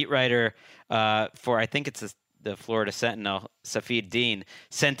their beat writer for, I think it's the Florida Sentinel, Safid Dean,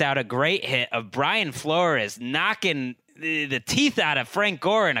 sent out a great hit of Brian Flores knocking the teeth out of Frank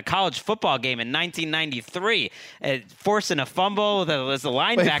Gore in a college football game in 1993, forcing a fumble as a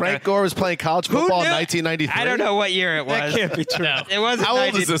linebacker. Wait, Frank Gore was playing college football in 1993? I don't know what year it was. That can't be true. No, it wasn't. How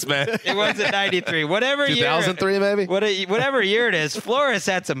old is this man? It wasn't 93. Whatever 2003 year. maybe? Whatever year it is, Flores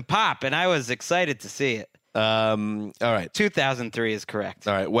had some pop, and I was excited to see it. All right. 2003 is correct.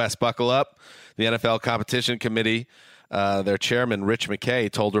 All right, Wes, buckle up. The NFL Competition Committee, their chairman, Rich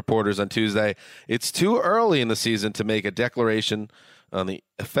McKay, told reporters on Tuesday it's too early in the season to make a declaration on the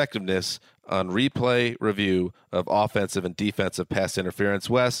effectiveness on replay review of offensive and defensive pass interference.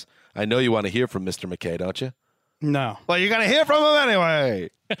 Wes, I know you want to hear from Mr. McKay, don't you? No. Well, you're going to hear from him anyway.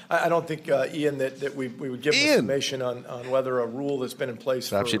 I don't think, Ian, that we would give information on whether a rule that's been in place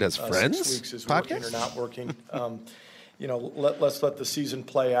for 6 weeks is working or not working. Let's let the season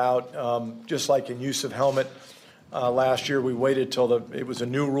play out. Just like in use of helmet last year, we waited till it was a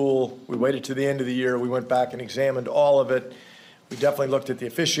new rule. We waited to the end of the year. We went back and examined all of it. We definitely looked at the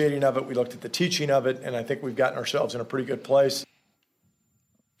officiating of it. We looked at the teaching of it, and I think we've gotten ourselves in a pretty good place.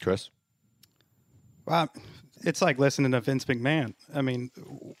 Chris? Wow. It's like listening to Vince McMahon. I mean,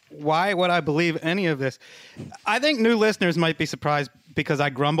 why would I believe any of this? I think new listeners might be surprised because I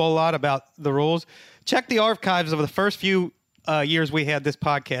grumble a lot about the rules. Check the archives of the first few years we had this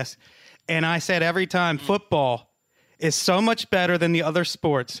podcast, and I said every time football is so much better than the other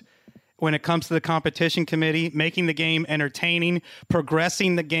sports when it comes to the competition committee, making the game entertaining,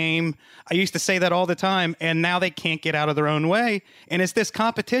 progressing the game. I used to say that all the time, and now they can't get out of their own way, and it's this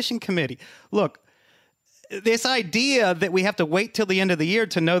competition committee. Look, this idea that we have to wait till the end of the year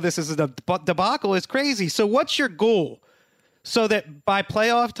to know this is a debacle is crazy. So what's your goal? So that by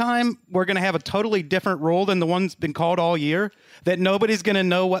playoff time, we're going to have a totally different rule than the one's been called all year, that nobody's going to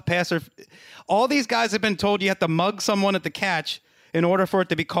know what passer. All these guys have been told you have to mug someone at the catch in order for it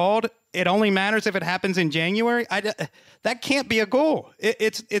to be called. It only matters if it happens in January. That can't be a goal.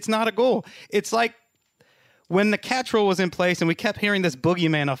 It's not a goal. It's like when the catch rule was in place and we kept hearing this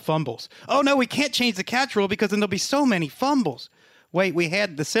boogeyman of fumbles. Oh, no, we can't change the catch rule because then there'll be so many fumbles. Wait, we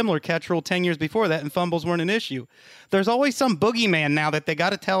had the similar catch rule 10 years before that, and fumbles weren't an issue. There's always some boogeyman now that they got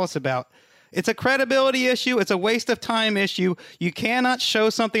to tell us about. It's a credibility issue. It's a waste of time issue. You cannot show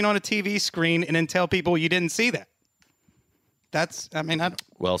something on a TV screen and then tell people you didn't see that.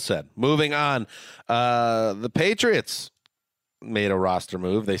 Well said. Moving on. The Patriots made a roster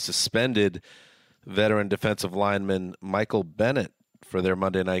move. They suspended veteran defensive lineman Michael Bennett for their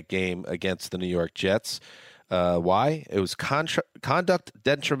Monday night game against the New York Jets. Why? It was conduct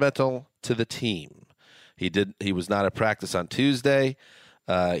detrimental to the team. He was not at practice on Tuesday.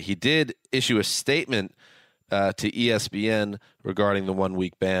 He did issue a statement to ESPN regarding the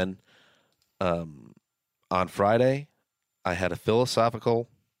 1-week ban on Friday. I had a philosophical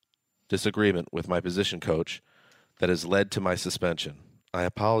disagreement with my position coach that has led to my suspension. I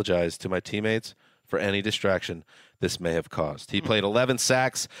apologize to my teammates for any distraction this may have caused. He played 11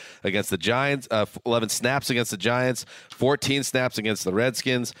 sacks against the Giants, 11 snaps against the Giants, 14 snaps against the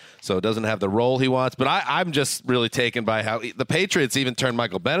Redskins, so it doesn't have the role he wants. But I'm just really taken by how the Patriots even turned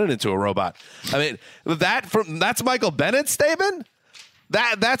Michael Bennett into a robot. I mean, that's Michael Bennett's statement?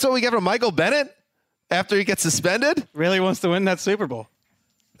 That's what we get from Michael Bennett after he gets suspended? Really wants to win that Super Bowl.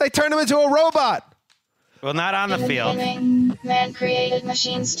 They turned him into a robot. Well, not on the field. Man created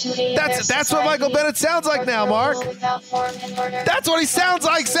machines to lead that's what Michael Bennett sounds like now, Mark. That's what he sounds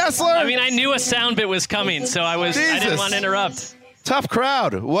like, Sessler. I mean, I knew a sound bit was coming, so I didn't want to interrupt. Tough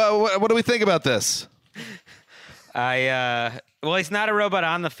crowd. What do we think about this? Well, he's not a robot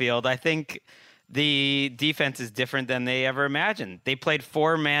on the field. I think the defense is different than they ever imagined. They played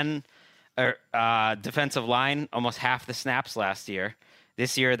 4-man defensive line almost half the snaps last year.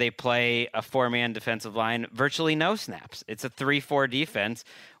 This year, they play a 4-man defensive line, virtually no snaps. It's a 3-4 defense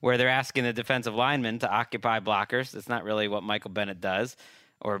where they're asking the defensive linemen to occupy blockers. That's not really what Michael Bennett does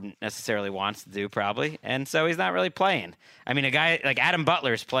or necessarily wants to do, probably. And so he's not really playing. I mean, a guy like Adam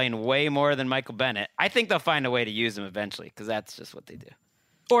Butler is playing way more than Michael Bennett. I think they'll find a way to use him eventually because that's just what they do.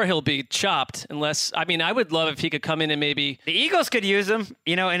 Or he'll be chopped unless, I mean, I would love if he could come in and maybe... The Eagles could use him,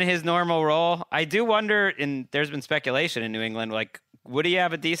 in his normal role. I do wonder, and there's been speculation in New England, like, would he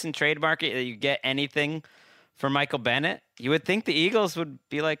have a decent trade market that you get anything for Michael Bennett? You would think the Eagles would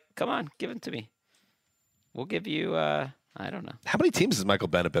be like, come on, give him to me. We'll give you, I don't know. How many teams has Michael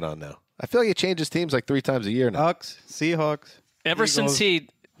Bennett been on now? I feel like he changes teams like 3 times a year now. Seahawks. Ever since he,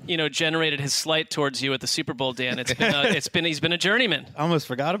 generated his slight towards you at the Super Bowl, Dan, he's been a journeyman. I almost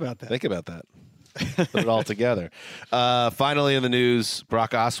forgot about that. Think about that. Put it all together. Finally in the news,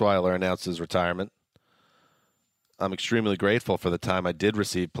 Brock Osweiler announced his retirement. I'm extremely grateful for the time I did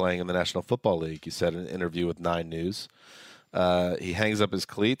receive playing in the National Football League, he said in an interview with 9 News. He hangs up his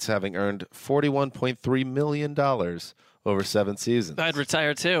cleats, having earned $41.3 million over 7 seasons. I'd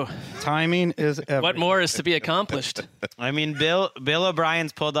retire too. Timing is everything. What more is to be accomplished? I mean, Bill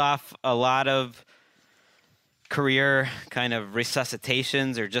O'Brien's pulled off a lot of career kind of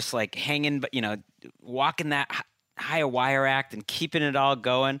resuscitations or just like hanging, walking that high wire act and keeping it all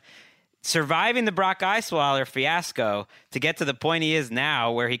going. Surviving the Brock Osweiler fiasco to get to the point he is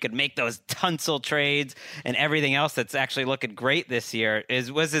now where he could make those Tunsil trades and everything else that's actually looking great this year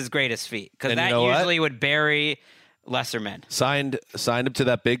was his greatest feat. Because that usually would bury lesser men. Signed him to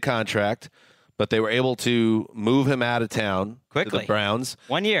that big contract, but they were able to move him out of town quickly. To the Browns.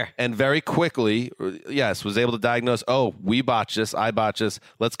 1 year. And very quickly, was able to diagnose, we botched this, I botched this.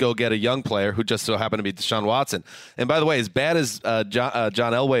 Let's go get a young player who just so happened to be Deshaun Watson. And by the way, as bad as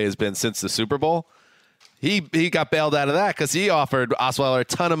John Elway has been since the Super Bowl, he got bailed out of that because he offered Osweiler a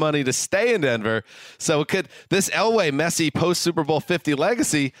ton of money to stay in Denver. So this Elway messy post-Super Bowl 50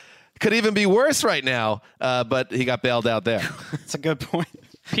 legacy could even be worse right now, but he got bailed out there. That's a good point.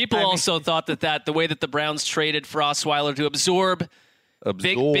 People also thought that the way that the Browns traded for Osweiler to absorb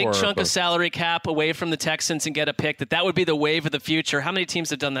absorb. Big chunk of salary cap away from the Texans and get a pick. That would be the wave of the future. How many teams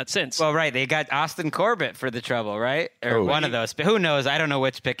have done that since? Well, right. They got Austin Corbett for the trouble, right? Or one of those. But who knows? I don't know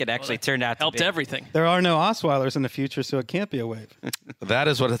which pick it actually turned out to be. Helped everything. There are no Osweilers in the future, so it can't be a wave. That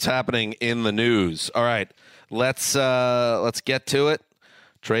is what is happening in the news. All right, let's get to it.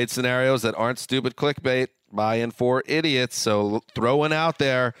 Trade scenarios that aren't stupid clickbait. Buy-in for idiots. So throw one out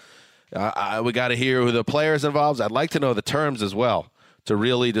there. We got to hear who the players involved. I'd like to know the terms as well to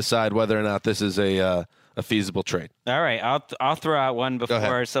really decide whether or not this is a feasible trade. All right, I'll throw out one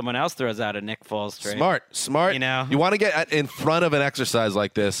before someone else throws out a Nick Foles trade. Smart. You want to get in front of an exercise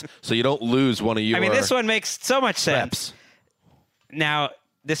like this so you don't lose one of your. I mean, this one makes so much sense. Reps. Now,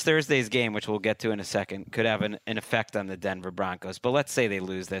 this Thursday's game, which we'll get to in a second, could have an effect on the Denver Broncos. But let's say they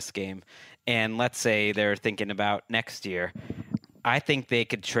lose this game, and let's say they're thinking about next year. I think they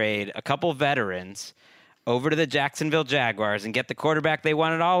could trade a couple veterans over to the Jacksonville Jaguars and get the quarterback they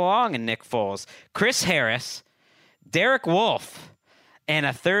wanted all along in Nick Foles. Chris Harris, Derek Wolfe, and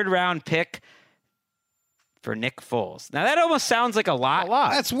a third-round pick for Nick Foles. Now, that almost sounds like a lot.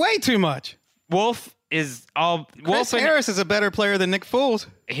 That's way too much. Wolfe is all... Chris Harris is a better player than Nick Foles.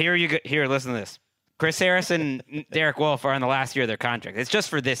 Here, listen to this. Chris Harris and Derek Wolfe are on the last year of their contract. It's just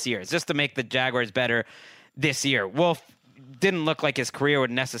for this year. It's just to make the Jaguars better this year. Wolfe didn't look like his career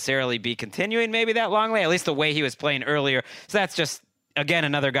would necessarily be continuing maybe that long, at least the way he was playing earlier. So that's just, again,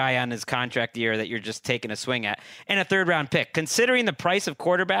 another guy on his contract year that you're just taking a swing at. And a third-round pick. Considering the price of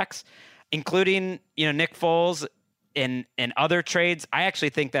quarterbacks, including Nick Foles and other trades, I actually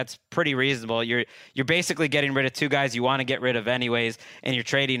think that's pretty reasonable. You're basically getting rid of two guys you want to get rid of anyways, and you're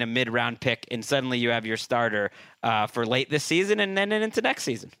trading a mid-round pick, and suddenly you have your starter for late this season and then into next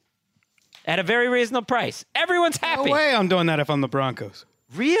season. At a very reasonable price. Everyone's happy. No way I'm doing that if I'm the Broncos.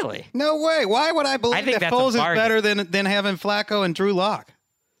 Really? No way. Why would I believe that Foles is better than having Flacco and Drew Lock?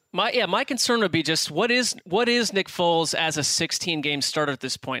 My concern would be just what is Nick Foles as a 16-game starter at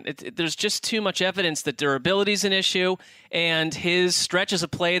this point? There's just too much evidence that durability is an issue, and his stretches of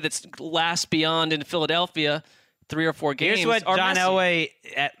play that lasts beyond in Philadelphia 3 or 4 games. Here's what John messy. Elway,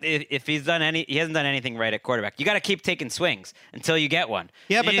 if he hasn't done anything right at quarterback. You got to keep taking swings until you get one.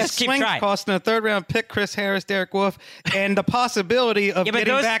 Yeah, but that swing's costing a third-round pick, Chris Harris, Derek Wolfe, and the possibility of getting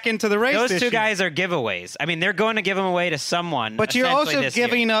back into the race. Those two guys are giveaways. I mean, they're going to give them away to someone. But you're also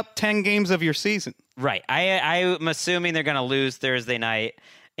giving up 10 games of your season. Right. I'm assuming they're going to lose Thursday night,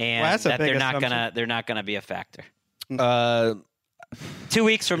 and that they're not gonna be a factor. 2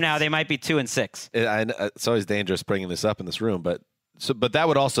 weeks from now, they might be 2-6. It's always dangerous bringing this up in this room, but that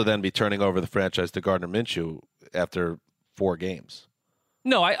would also then be turning over the franchise to Gardner Minshew after 4 games.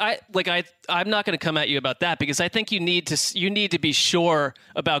 No, I'm not going to come at you about that because I think you need to be sure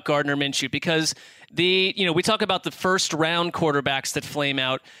about Gardner Minshew because we talk about the first round quarterbacks that flame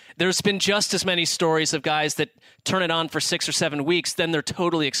out. There's been just as many stories of guys that turn it on for 6 or 7 weeks, then they're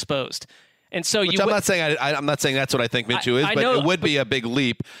totally exposed. And so I'm not saying that's what I think Minshew is, but it would be a big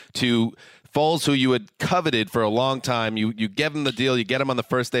leap to Foles, who you had coveted for a long time. You give him the deal, you get him on the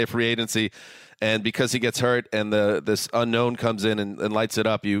first day of free agency, and because he gets hurt and this unknown comes in and lights it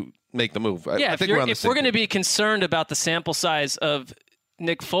up, you make the move. Yeah, I think if we're going to be concerned about the sample size of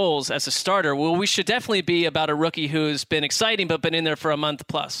Nick Foles as a starter, well, we should definitely be about a rookie who's been exciting but been in there for a month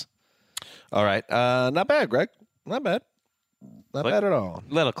plus. All right, not bad, Greg. Not bad. Not bad at all.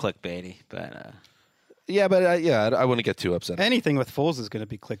 Little clickbaity, but yeah, but I wouldn't get too upset. Anything with Foles is going to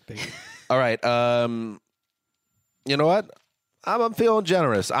be clickbait. All right, you know what? I'm feeling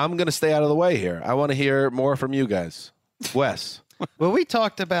generous. I'm going to stay out of the way here. I want to hear more from you guys, Wes. Well, we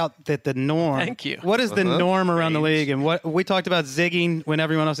talked about that the norm. Thank you. What is the norm around the league, and what we talked about zigging when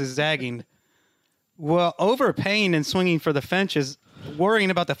everyone else is zagging. Well, overpaying and swinging for the fences, worrying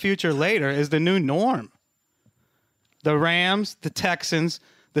about the future later, is the new norm. The Rams, the Texans,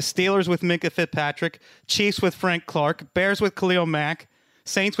 the Steelers with Minkah Fitzpatrick, Chiefs with Frank Clark, Bears with Khalil Mack,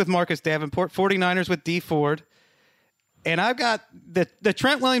 Saints with Marcus Davenport, 49ers with Dee Ford. And I've got the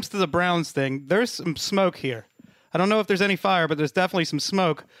Trent Williams to the Browns thing. There's some smoke here. I don't know if there's any fire, but there's definitely some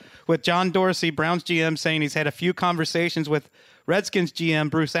smoke with John Dorsey, Browns GM, saying he's had a few conversations with Redskins GM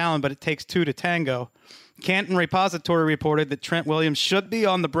Bruce Allen, but it takes 2 to tango. Canton Repository reported that Trent Williams should be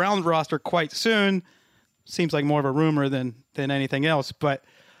on the Browns roster quite soon. Seems like more of a rumor than anything else, but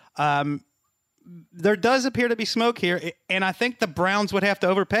there does appear to be smoke here, and I think the Browns would have to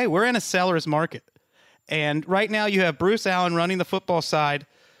overpay. We're in a seller's market, and right now you have Bruce Allen running the football side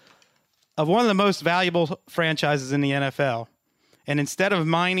of one of the most valuable franchises in the NFL, and instead of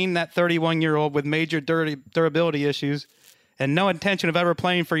mining that 31-year-old with major durability issues and no intention of ever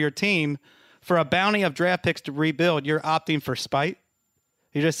playing for your team, for a bounty of draft picks to rebuild, you're opting for spite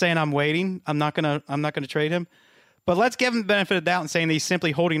You're just saying I'm waiting. I'm not gonna trade him. But let's give him the benefit of the doubt and saying he's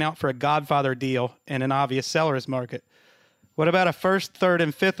simply holding out for a Godfather deal in an obvious seller's market. What about a first, third,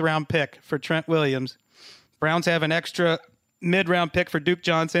 and fifth round pick for Trent Williams? Browns have an extra mid-round pick for Duke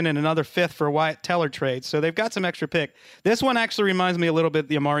Johnson and another fifth for Wyatt Teller trade. So they've got some extra pick. This one actually reminds me a little bit of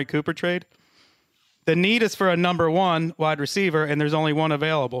the Amari Cooper trade. The need is for a number 1 wide receiver, and there's only one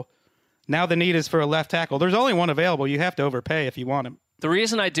available. Now the need is for a left tackle. There's only one available. You have to overpay if you want him. The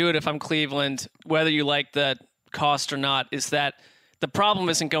reason I do it if I'm Cleveland, whether you like that cost or not, is that the problem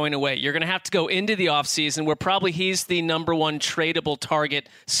isn't going away. You're going to have to go into the offseason where probably he's the number 1 tradable target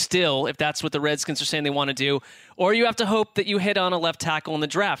still, if that's what the Redskins are saying they want to do. Or you have to hope that you hit on a left tackle in the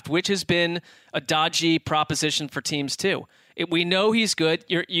draft, which has been a dodgy proposition for teams too. We know he's good.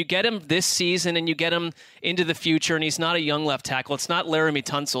 You get him this season and you get him into the future, and he's not a young left tackle. It's not Laramie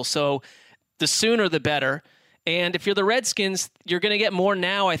Tunsil. So the sooner the better. And if you're the Redskins, you're going to get more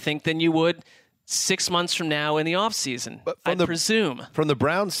now, I think, than you would 6 months from now in the offseason, I presume. From the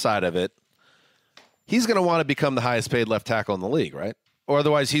Browns side of it, he's going to want to become the highest paid left tackle in the league, right? Or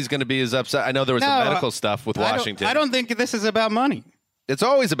otherwise he's going to be as upset. I know there was some medical stuff with Washington. I don't think this is about money. It's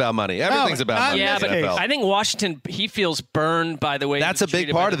always about money. Everything's about money. Yeah, but I think Washington, he feels burned by the way that's a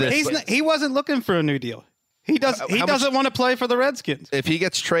big part of this. He wasn't looking for a new deal. He doesn't want to play for the Redskins. If he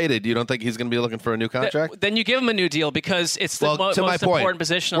gets traded, you don't think he's going to be looking for a new contract? Then you give him a new deal because it's the most important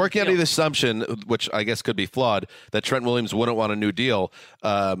position. Working under the assumption, which I guess could be flawed, that Trent Williams wouldn't want a new deal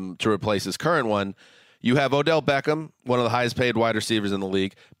to replace his current one. You have Odell Beckham, one of the highest paid wide receivers in the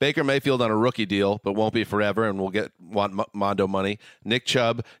league. Baker Mayfield on a rookie deal, but won't be forever and will want Mondo money. Nick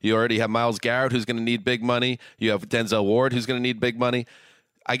Chubb. You already have Myles Garrett, who's going to need big money. You have Denzel Ward, who's going to need big money.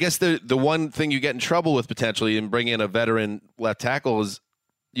 I guess the one thing you get in trouble with potentially in bringing in a veteran left tackle is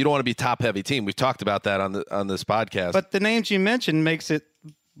you don't want to be a top-heavy team. We've talked about that on this podcast. But the names you mentioned makes it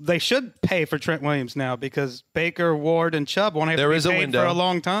they should pay for Trent Williams now because Baker, Ward, and Chubb won't have to be paid for a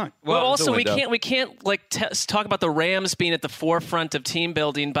long time. Well, also we can't like talk about the Rams being at the forefront of team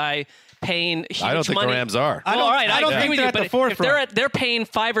building by paying huge money. I don't think the Rams are. I don't think they're at the forefront. If they're paying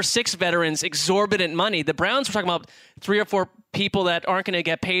 5 or 6 veterans exorbitant money, the Browns are talking about 3 or 4 people that aren't going to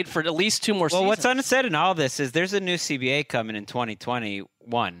get paid for at least 2 more seasons. Well, what's unsaid in all this is there's a new CBA coming in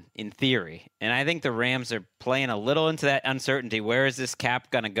 2021, in theory. And I think the Rams are playing a little into that uncertainty. Where is this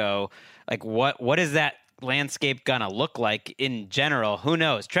cap going to go? Like, what is that landscape going to look like in general? Who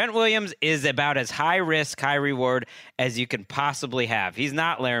knows? Trent Williams is about as high risk, high reward as you can possibly have. He's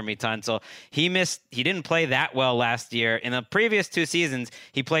not Laramie Tunsil. He didn't play that well last year. In the previous 2 seasons,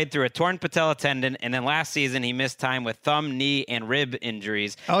 he played through a torn patella tendon, and then last season he missed time with thumb, knee, and rib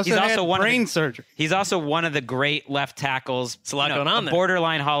injuries. He's also brain surgery. He's also one of the great left tackles. It's a lot going on there.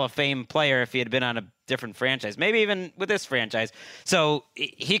 Borderline Hall of Fame player if he had been on a different franchise, maybe even with this franchise. So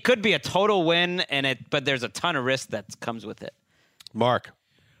he could be a total win, but there's a ton of risk that comes with it. Mark.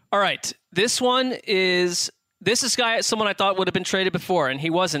 All right. This is someone I thought would have been traded before, and he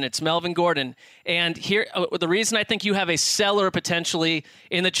wasn't. It's Melvin Gordon. And here, the reason I think you have a seller potentially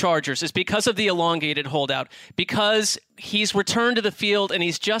in the Chargers is because of the elongated holdout, because he's returned to the field and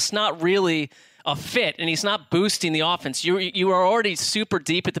he's just not really a fit, and he's not boosting the offense. You are already super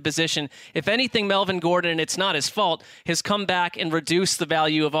deep at the position. If anything, Melvin Gordon, and it's not his fault, has come back and reduced the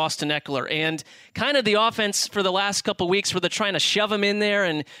value of Austin Eckler. And kind of the offense for the last couple of weeks where they're trying to shove him in there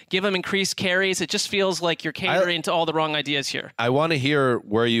and give him increased carries, it just feels like you're catering to all the wrong ideas here. I want to hear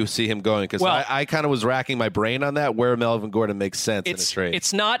where you see him going, because I kind of was racking my brain on that, where Melvin Gordon makes sense in a trade.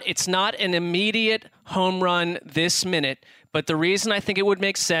 It's not an immediate home run this minute. But the reason I think it would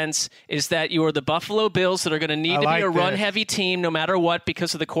make sense is that you are the Buffalo Bills that are going to need to be a run-heavy team no matter what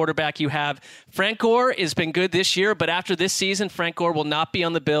because of the quarterback you have. Frank Gore has been good this year, but after this season, Frank Gore will not be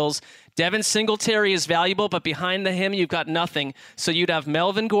on the Bills. Devin Singletary is valuable, but behind him, you've got nothing. So you'd have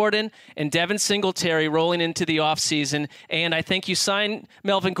Melvin Gordon and Devin Singletary rolling into the offseason, and I think you sign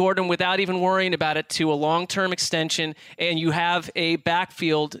Melvin Gordon without even worrying about it to a long-term extension, and you have a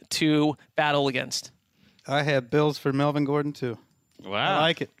backfield to battle against. I have Bills for Melvin Gordon, too. Wow. I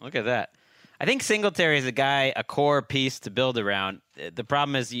like it. Look at that. I think Singletary is a core piece to build around. The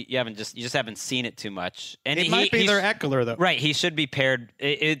problem is you just haven't seen it too much. And it might be their Eckler, though. Right. He should be paired.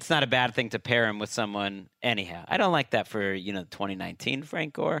 It's not a bad thing to pair him with someone anyhow. I don't like that for 2019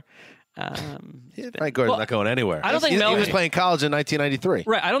 Frank Gore. Frank Gordon's not going anywhere. I don't think he was playing college in 1993.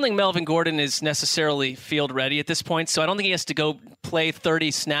 Right. I don't think Melvin Gordon is necessarily field ready at this point, so I don't think he has to go play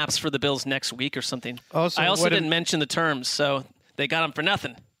 30 snaps for the Bills next week or something. I also didn't mention the terms, so they got him for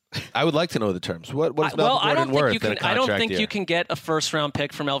nothing. I would like to know the terms. What is Melvin Gordon worth? I don't think you can get a first-round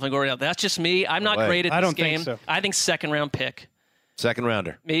pick for Melvin Gordon. That's just me. I'm not great at this game. Think so. I think second-round pick. Second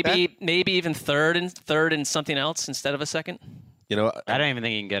rounder. Maybe even third and something else instead of a second. You know, I don't even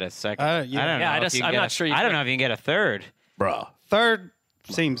think you can get a second. Yeah. I don't know. I'm not sure. I don't know if you can get a third. Bro. Third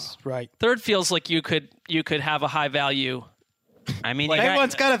seems right. Third feels like you could have a high value. I mean,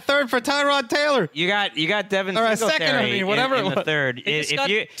 everyone's got a third for Tyrod Taylor. You got Devin or a Singletary second. I mean, whatever in it was. the third. If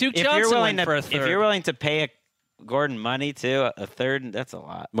you're willing to pay a Gordon money to a third, that's a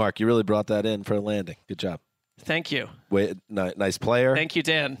lot. Mark, you really brought that in for a landing. Good job. Thank you. Nice player. Thank you,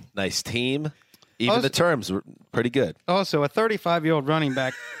 Dan. Nice team. Even the terms were pretty good. Also, a 35-year-old running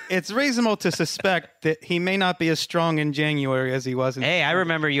back, it's reasonable to suspect that he may not be as strong in January as he was in Hey, I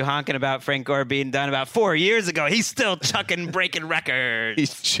remember you honking about Frank Gore being done about 4 years ago. He's still chucking, breaking records.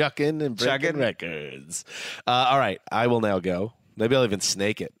 He's chucking and breaking records. All right, I will now go. Maybe I'll even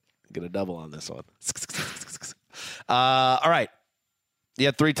snake it. Get a double on this one. All right. He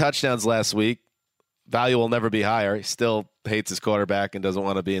had 3 touchdowns last week. Value will never be higher. He still hates his quarterback and doesn't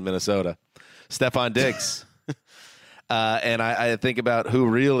want to be in Minnesota. Stephon Diggs. And I think about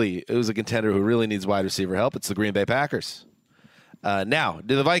who's a contender who really needs wide receiver help. It's the Green Bay Packers. Now,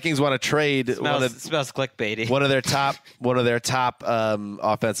 do the Vikings want to trade smells clickbaity. one of their top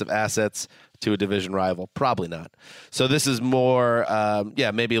offensive assets to a division rival? Probably not. So this is more,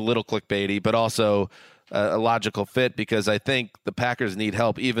 maybe a little clickbaity, but also a logical fit because I think the Packers need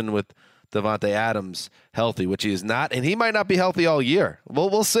help even with Devontae Adams healthy, which he is not, and he might not be healthy all year.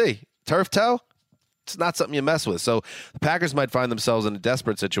 We'll see. Turf toe? It's not something you mess with. So the Packers might find themselves in a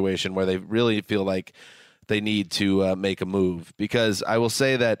desperate situation where they really feel like they need to make a move. Because I will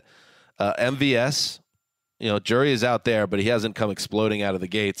say that MVS, jury is out there, but he hasn't come exploding out of the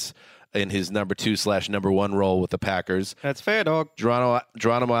gates in his number 2/number 1 role with the Packers. That's fair, dog.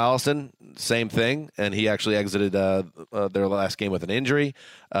 Geronimo Allison, same thing, and he actually exited their last game with an injury,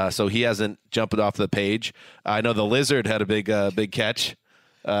 so he hasn't jumped off the page. I know the Lizard had a big catch.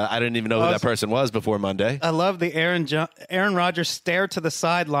 I didn't even know who that person was before Monday. I love the Aaron Rodgers stare to the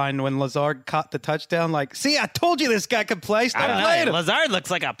sideline when Lazard caught the touchdown. Like, see, I told you this guy could play. Stop playing him. Lazard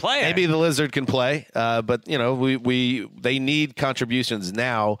looks like a player. Maybe the Lizard can play, but they need contributions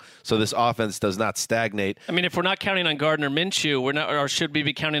now so this offense does not stagnate. I mean, if we're not counting on Gardner Minshew, we're not, or should we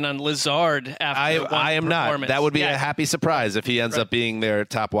be counting on Lazard after I am not. That would be a happy surprise if he ends up being their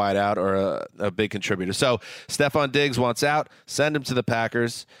top wideout or a big contributor. So Stephon Diggs wants out. Send him to the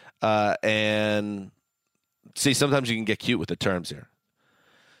Packers. And see, sometimes you can get cute with the terms here.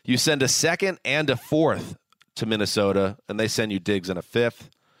 You send a second and a fourth to Minnesota, and they send you Diggs in a fifth,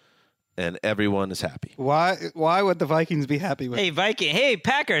 and everyone is happy. Why would the Vikings be happy with Hey,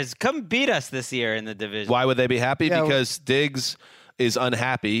 Packers, come beat us this year in the division. Why would they be happy? Because Diggs is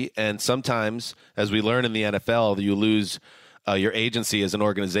unhappy, and sometimes, as we learn in the NFL, you lose your agency as an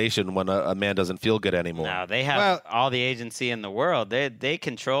organization when a man doesn't feel good anymore. No, they have all the agency in the world. They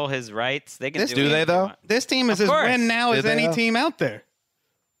control his rights. They can do they though? This team is as win now as any team out there.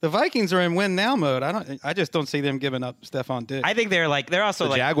 The Vikings are in win now mode. I just don't see them giving up Stephon Diggs. I think they're also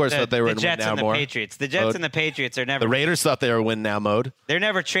the Jaguars thought they were in Jets win now and the more. Patriots. The Jets and the Patriots are never. The Raiders thought they were win now mode. They're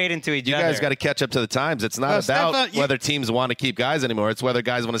never trading to each other. You guys got to catch up to the times. It's not about whether teams want to keep guys anymore. It's whether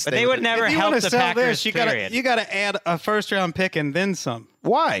guys want to stay. But they would never help the Packers. You got to add a first-round pick and then some.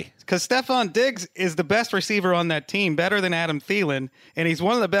 Why? Because Stephon Diggs is the best receiver on that team, better than Adam Thielen, and he's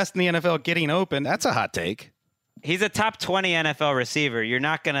one of the best in the NFL getting open. That's a hot take. He's a top 20 NFL receiver. You're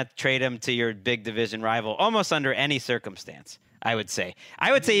not going to trade him to your big division rival almost under any circumstance, I would say.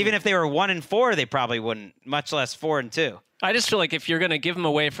 I would say even if they were 1-4, they probably wouldn't, much less 4-2. I just feel like if you're going to give him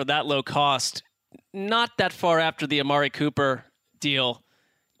away for that low cost, not that far after the Amari Cooper deal,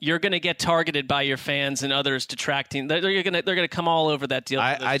 you're going to get targeted by your fans and others detracting. They're going to come all over that deal.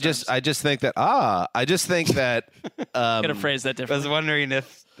 I just think that I'm going to phrase that differently. I was wondering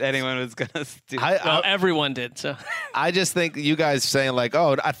if anyone was going to do it. Well, everyone did. So I just think you guys saying like,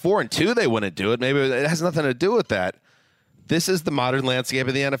 oh, at 4-2 they wouldn't do it. Maybe it has nothing to do with that. This is the modern landscape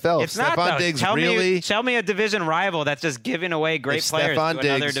of the NFL. It's not, though. Diggs tell me a division rival that's just giving away great players to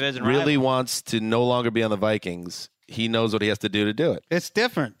another Diggs division really rival. wants to no longer be on the Vikings. He knows what he has to do it. It's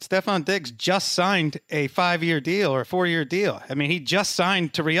different. Stephon Diggs just signed a 5-year deal or a 4-year deal. I mean, he just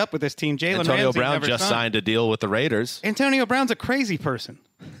signed to re-up with this team. Antonio Brown just signed a deal with the Raiders. Antonio Brown's a crazy person.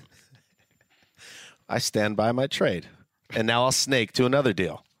 I stand by my trade. And now I'll snake to another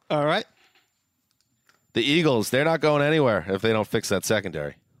deal. All right. The Eagles, they're not going anywhere if they don't fix that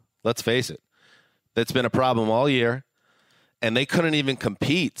secondary. Let's face it. That's been a problem all year. And they couldn't even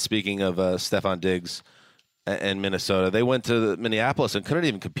compete, speaking of Stephon Diggs and Minnesota. They went to Minneapolis and couldn't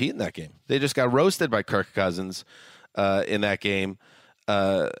even compete in that game. They just got roasted by Kirk Cousins in that game.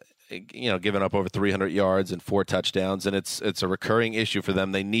 given up over 300 yards and 4 touchdowns, and it's a recurring issue for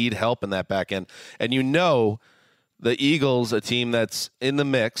them. They need help in that back end. And the Eagles, a team that's in the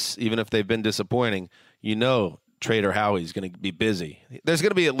mix, even if they've been disappointing, Trader Howie's going to be busy. There's going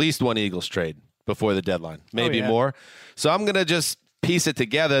to be at least one Eagles trade before the deadline, maybe more. So I'm going to just piece it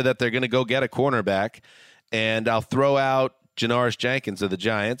together that they're going to go get a cornerback, and I'll throw out Janoris Jenkins of the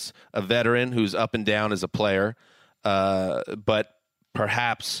Giants, a veteran who's up and down as a player, but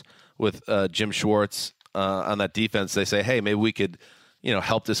perhaps with Jim Schwartz on that defense, they say, hey, maybe we could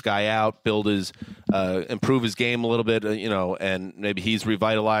help this guy out, improve his game a little bit, and maybe he's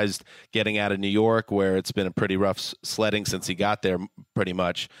revitalized getting out of New York, where it's been a pretty rough sledding since he got there, pretty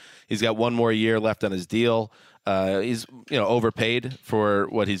much. He's got 1 more year left on his deal. He's overpaid for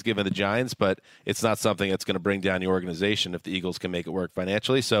what he's given the Giants, but it's not something that's going to bring down the organization if the Eagles can make it work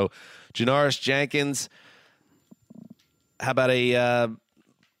financially. So Janoris Jenkins, how about a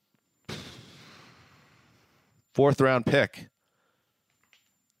 4th-round pick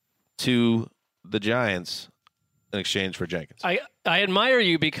to the Giants in exchange for Jenkins? I admire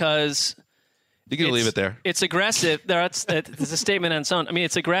you because you can leave it there. It's aggressive. That's a statement on its own. I mean,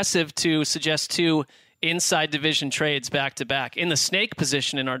 it's aggressive to suggest 2 inside division trades back to back in the snake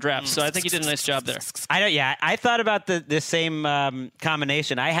position in our draft. So I think you did a nice job there. I thought about the same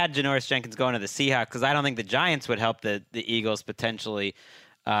combination. I had Janoris Jenkins going to the Seahawks because I don't think the Giants would help the Eagles potentially.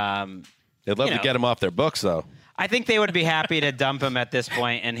 They'd love to get him off their books, though. I think they would be happy to dump him at this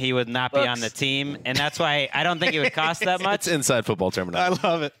point, and he would not be on the team. And that's why I don't think it would cost that much. It's inside football terminology. I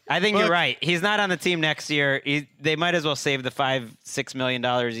love it. I think you're right. He's not on the team next year. They might as well save the $5-6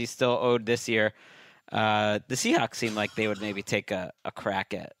 million he's still owed this year. The Seahawks seem like they would maybe take a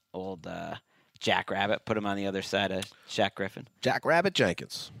crack at old Jack Rabbit, put him on the other side of Shaq Griffin. Jack Rabbit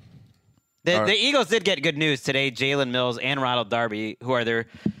Jenkins. The Eagles did get good news today. Jalen Mills and Ronald Darby, who are their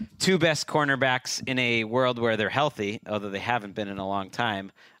 2 best cornerbacks in a world where they're healthy, although they haven't been in a long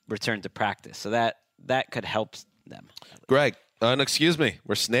time, returned to practice. So that could help them. Greg, excuse me,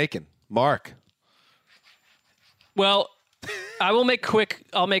 we're snaking. Mark. Well, I'll make quick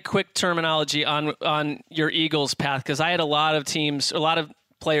terminology on your Eagles path, because I had a lot of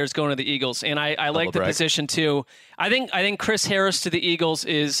players going to the Eagles, and I like the position too. I think Chris Harris to the Eagles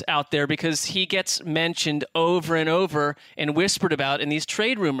is out there because he gets mentioned over and over and whispered about in these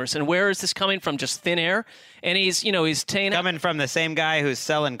trade rumors. And where is this coming from? Just thin air? And he's coming from the same guy who's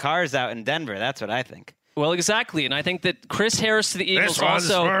selling cars out in Denver. That's what I think. Well, exactly. And I think that Chris Harris to the Eagles this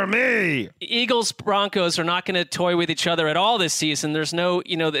one's for me. Eagles Broncos are not going to toy with each other at all this season. There's no,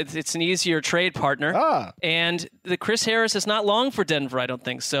 it's an easier trade partner. And the Chris Harris is not long for Denver, I don't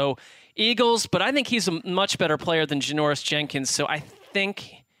think. So Eagles, but I think he's a much better player than Janoris Jenkins. So I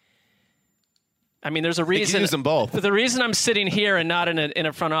think, there's a reason. You can use them both. The reason I'm sitting here and not in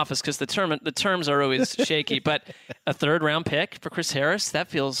a front office, because the terms are always shaky. But a 3rd-round pick for Chris Harris, that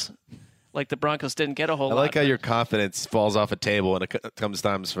feels like the Broncos didn't get a whole lot. I like how your confidence falls off a table when it comes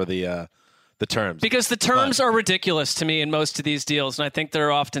times for the terms. Because the terms are ridiculous to me in most of these deals, and I think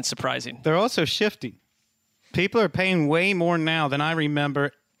they're often surprising. They're also shifting. People are paying way more now than I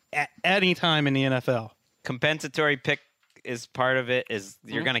remember at any time in the NFL. Compensatory pick is part of it.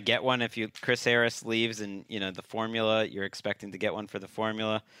 You're going to get one if Chris Harris leaves, and the formula, you're expecting to get one for the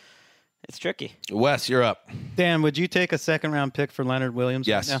formula. It's tricky. Wes, you're up. Dan, would you take a 2nd-round pick for Leonard Williams?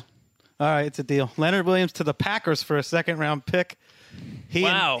 Yes. Right? All right, it's a deal. Leonard Williams to the Packers for a 2nd-round pick. He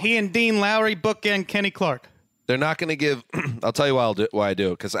and Dean Lowry bookend Kenny Clark. They're not going to give. I'll tell you why I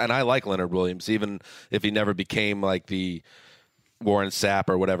do. And I like Leonard Williams, even if he never became like the Warren Sapp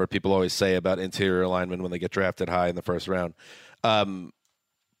or whatever people always say about interior linemen when they get drafted high in the 1st round.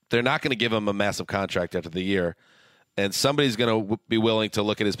 They're not going to give him a massive contract after the year, and somebody's going to be willing to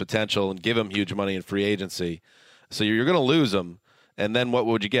look at his potential and give him huge money in free agency. So you're going to lose him. And then what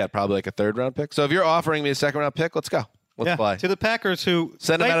would you get? Probably like a 3rd-round pick. So if you're offering me a 2nd-round pick, let's go. Let's fly. To the Packers, who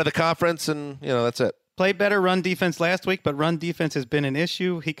send him out of the conference, and that's it. Played better run defense last week, but run defense has been an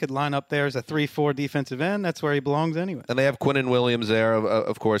issue. He could line up there as a 3-4 defensive end. That's where he belongs anyway. And they have Quinnen Williams there,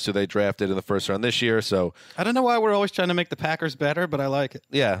 of course, who they drafted in the 1st round this year. So I don't know why we're always trying to make the Packers better, but I like it.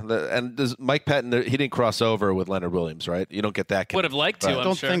 Yeah, and does Mike Pettin? He didn't cross over with Leonard Williams, right? You don't get that. Would have liked to. I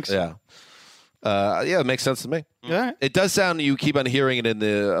don't think so. Yeah. It makes sense to me. Yeah. It does sound, you keep on hearing it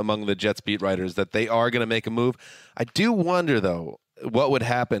among the Jets beat writers, that they are going to make a move. I do wonder, though, what would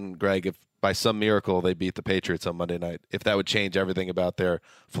happen, Greg, if by some miracle they beat the Patriots on Monday night, if that would change everything about their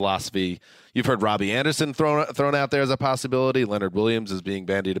philosophy. You've heard Robbie Anderson thrown out there as a possibility. Leonard Williams is being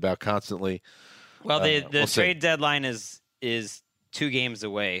bandied about constantly. Well, the trade deadline is 2 games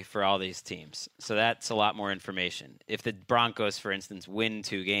away for all these teams. So that's a lot more information. If the Broncos, for instance, win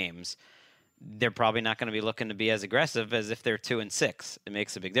 2 games, they're probably not going to be looking to be as aggressive as if they're 2-6. It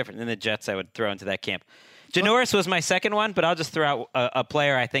makes a big difference. And the Jets I would throw into that camp. Janoris was my second one, but I'll just throw out a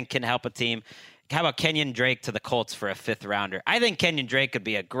player I think can help a team. How about Kenyon Drake to the Colts for a 5th rounder? I think Kenyon Drake could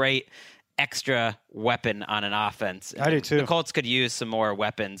be a great extra weapon on an offense. I do too. The Colts could use some more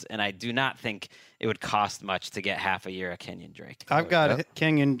weapons, and I do not think it would cost much to get half a year of Kenyon Drake. I've got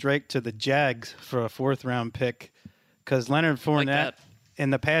Kenyon Drake to the Jags for a 4th round pick because Leonard Fournette in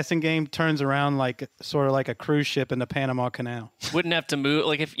the passing game turns around sort of like a cruise ship in the Panama Canal. Wouldn't have to move.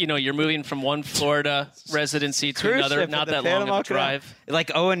 Like if you're moving from one Florida residency to another, not that long of a drive. Like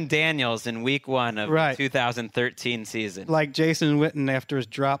Owen Daniels in week 1 of 2013 season. Like Jason Witten after his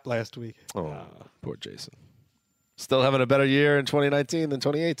drop last week. Oh, poor Jason. Still having a better year in 2019 than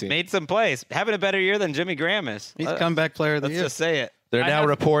 2018. Made some plays. Having a better year than Jimmy Graham is. He's comeback player of the year. Let's just say it. There are now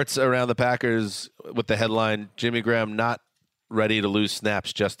reports around the Packers with the headline, Jimmy Graham not ready to lose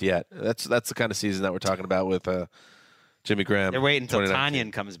snaps just yet. That's the kind of season that we're talking about with Jimmy Graham. They're waiting until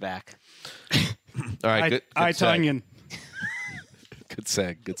Tanyan comes back. All right, good Tanyan. Good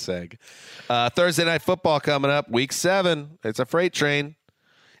seg. Thursday Night Football coming up, Week 7. It's a freight train.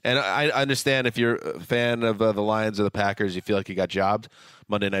 And I understand if you're a fan of the Lions or the Packers, you feel like you got jobbed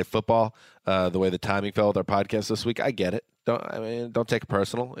Monday Night Football, the way the timing fell with our podcast this week. I get it. Don't take it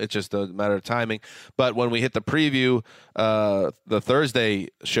personal. It's just a matter of timing. But when we hit the preview, the Thursday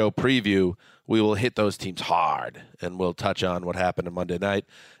show preview, we will hit those teams hard, and we'll touch on what happened on Monday night.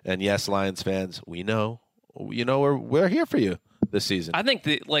 And yes, Lions fans, we know, we're here for you this season. I think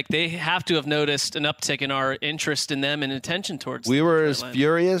they have to have noticed an uptick in our interest in them and attention towards them. We were as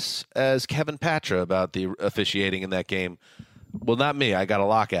furious as Kevin Patra about the officiating in that game. Well, not me. I got a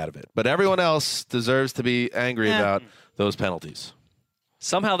lock out of it. But everyone else deserves to be angry about those penalties.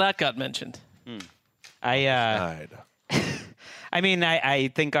 Somehow that got mentioned. I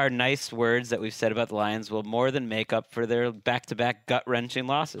think our nice words that we've said about the Lions will more than make up for their back-to-back gut-wrenching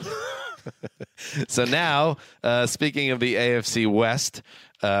losses. So now, speaking of the AFC West,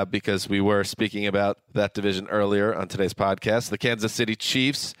 because we were speaking about that division earlier on today's podcast, the Kansas City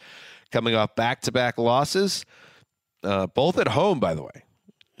Chiefs coming off back-to-back losses, both at home, by the way.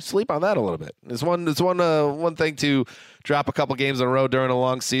 Sleep on that a little bit. It's one thing to drop a couple games in a row during a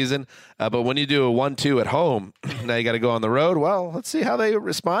long season, but when you do a 1-2 at home, now you got to go on the road. Well, let's see how they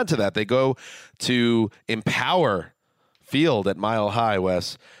respond to that. They go to Empower Field at Mile High,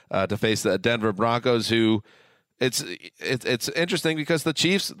 Wes, to face the Denver Broncos, who it's interesting because the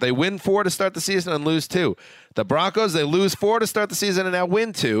Chiefs, they win 4 to start the season and lose 2. The Broncos, they lose 4 to start the season and now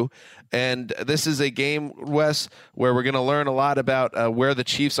win 2. And this is a game, Wes, where we're going to learn a lot about where the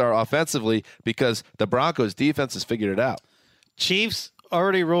Chiefs are offensively because the Broncos defense has figured it out. Chiefs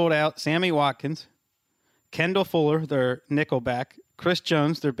already ruled out Sammy Watkins, Kendall Fuller, their nickelback, Chris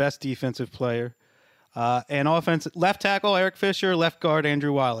Jones, their best defensive player, and offensive left tackle Eric Fisher, left guard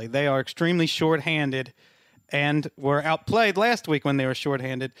Andrew Wiley. They are extremely shorthanded and were outplayed last week when they were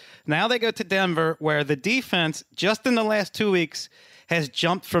shorthanded. Now they go to Denver, where the defense, just in the last 2 weeks, has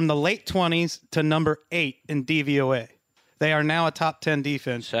jumped from the late 20s to number 8 in DVOA. They are now a top 10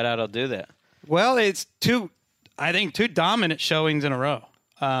 defense. Shutout will do that. Well, it's two dominant showings in a row.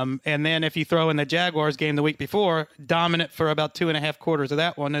 And then if you throw in the Jaguars game the week before, dominant for about 2.5 quarters of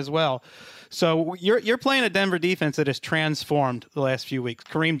that one as well. So you're playing a Denver defense that has transformed the last few weeks.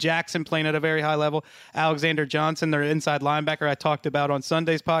 Kareem Jackson playing at a very high level. Alexander Johnson, their inside linebacker I talked about on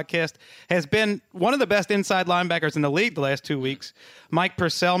Sunday's podcast, has been one of the best inside linebackers in the league the last 2 weeks. Mike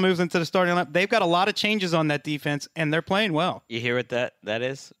Purcell moves into the starting lineup. They've got a lot of changes on that defense, and they're playing well. You hear what that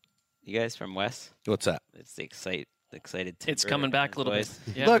is? You guys from Wes? What's that? It's the excited it's coming back a little bit.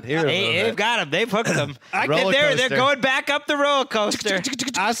 Yeah. Look, they've got them. They've hooked them. They're going back up the roller coaster.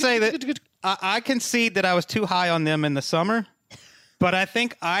 I say that I concede that I was too high on them in the summer, but I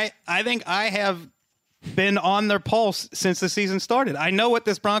think I have been on their pulse since the season started. I know what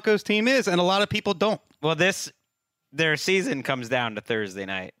this Broncos team is, and a lot of people don't. Well, their season comes down to Thursday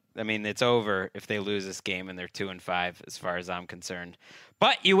night. I mean, it's over if they lose this game and they're 2-5 as far as I'm concerned.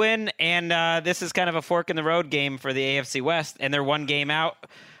 But you win, and this is kind of a fork in the road game for the AFC West, and they're one game out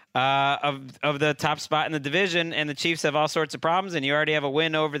of the top spot in the division, and the Chiefs have all sorts of problems, and you already have a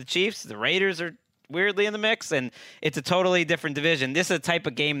win over the Chiefs. The Raiders are weirdly in the mix, and it's a totally different division. This is a type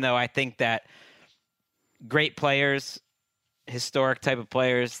of game, though, I think that great players, historic type of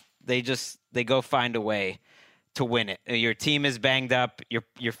players, they go find a way to win it. Your team is banged up.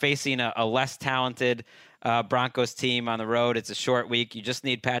 You're facing a less talented Broncos team on the road. It's a short week. You just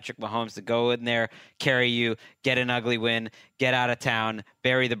need Patrick Mahomes to go in there, carry you, get an ugly win, get out of town,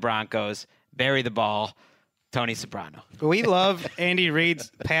 bury the Broncos, bury the ball. Tony Soprano. We love Andy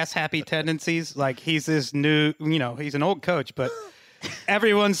Reid's pass-happy tendencies. Like, he's this new, he's an old coach, but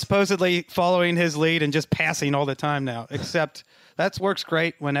everyone's supposedly following his lead and just passing all the time now, except that works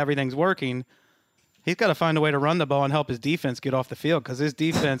great when everything's working. He's got to find a way to run the ball and help his defense get off the field because his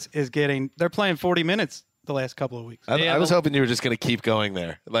defense is they're playing 40 minutes the last couple of weeks. I was hoping you were just going to keep going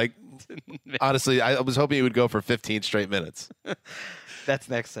there. Like, honestly, I was hoping you would go for 15 straight minutes. That's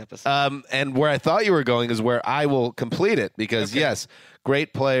next episode. And where I thought you were going is where I will complete it because, yes,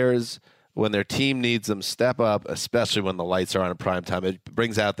 great players, when their team needs them, step up, especially when the lights are on at prime time. It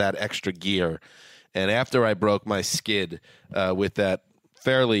brings out that extra gear. And after I broke my skid with that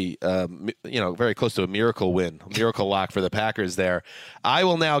fairly, very close to a miracle lock for the Packers there, I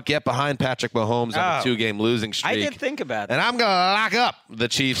will now get behind Patrick Mahomes on a 2-game losing streak. I did think about that. And I'm going to lock up the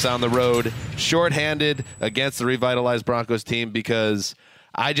Chiefs on the road, shorthanded against the revitalized Broncos team because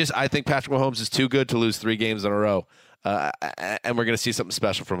I think Patrick Mahomes is too good to lose 3 games in a row. And we're going to see something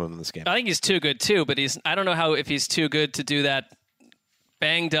special from him in this game. I think he's too good too, but I don't know if he's too good to do that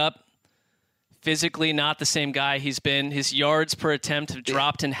banged up. Physically not the same guy he's been. His yards per attempt have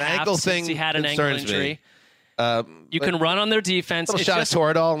dropped in half since he had an ankle injury. You can run on their defense. A little shot at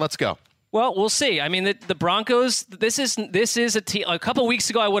Toradol, and let's go. Well, we'll see. I mean, the Broncos, this is a team. A couple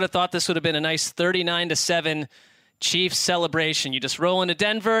weeks ago, I would have thought this would have been a nice 39-7 Chiefs celebration. You just roll into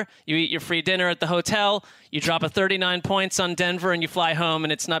Denver, you eat your free dinner at the hotel, you drop a 39 points on Denver, and you fly home,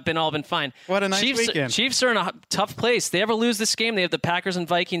 and it's not been fine. What a nice weekend. Chiefs are in a tough place. They ever lose this game, they have the Packers and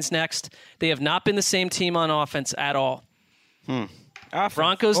Vikings next. They have not been the same team on offense at all.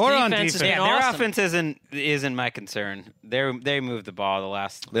 Broncos defense has been awesome. Their offense isn't my concern. They moved the ball the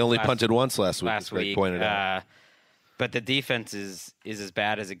last. They only punted once last week. Greg pointed out. But the defense is as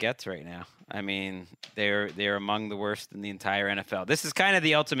bad as it gets right now. I mean, they're among the worst in the entire NFL. This is kind of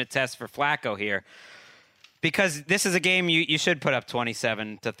the ultimate test for Flacco here, because this is a game you should put up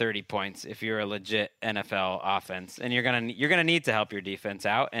 27 to 30 points if you're a legit NFL offense, and you're gonna need to help your defense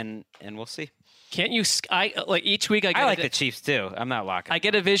out, and we'll see. Can't you? Each week I like the Chiefs too. I'm not locking. I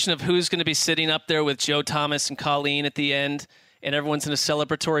get a vision of who's going to be sitting up there with Joe Thomas and Colleen at the end, and everyone's in a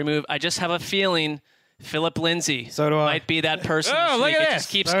celebratory move. I just have a feeling Philip Lindsay might be that person. Oh, look at this! It just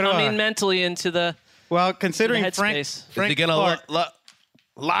keeps coming mentally into the considering Frank Clark.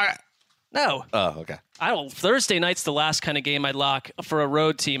 No. Oh, okay. Thursday night's the last kind of game I'd lock for a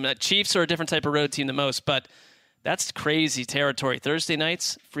road team. Chiefs are a different type of road team than most, but that's crazy territory. Thursday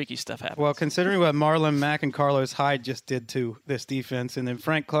nights, freaky stuff happens. Well, considering what Marlon Mack and Carlos Hyde just did to this defense, and then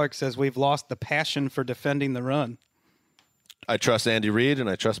Frank Clark says we've lost the passion for defending the run. I trust Andy Reid, and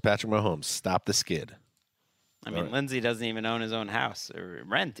I trust Patrick Mahomes. Stop the skid. I mean, Lindsay doesn't even own his own house or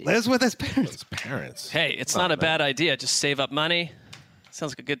rent. Lives with his parents. Hey, it's not a bad idea. Just save up money.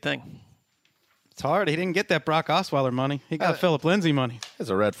 Sounds like a good thing. It's hard. He didn't get that Brock Osweiler money. He got Philip Lindsay money.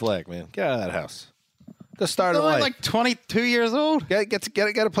 It's a red flag, man. Get out of that house. Go start a life. Like 22 years old. Get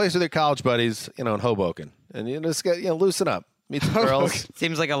a place with your college buddies, in Hoboken, and you just loosen up. Meet the girls.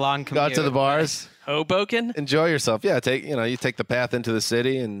 Seems like a long commute. Go out to the bars. Hoboken? Enjoy yourself. Yeah, you take the path into the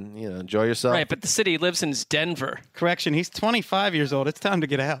city and enjoy yourself. Right, but the city he lives in is Denver. Correction, he's 25 years old. It's time to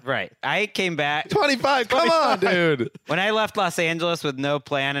get out. Right. I came back 25. Come on, dude. When I left Los Angeles with no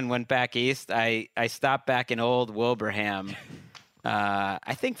plan and went back east, I stopped back in old Wilbraham.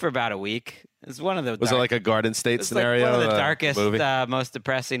 I think for about a week. It was one of the Was it like a Garden State scenario? Like one of the darkest, most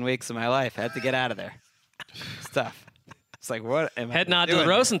depressing weeks of my life. I had to get out of there. It's tough. It's like, what am I Head nod to doing? the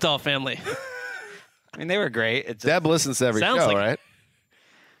Rosenthal family. I mean, they were great. Deb listens to every show, right?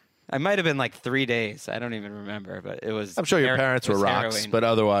 I might have been like 3 days. I don't even remember, but it was. I'm sure your parents were rocks, harrowing. but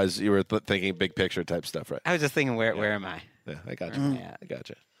otherwise you were thinking big picture type stuff, right? I was just thinking, where am I? Yeah, I got you. I got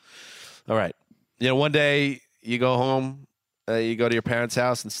you. All right. One day you go home, you go to your parents'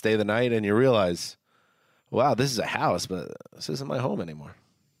 house and stay the night, and you realize, wow, this is a house, but this isn't my home anymore.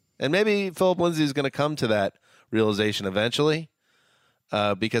 And maybe Philip Lindsay is going to come to that realization eventually,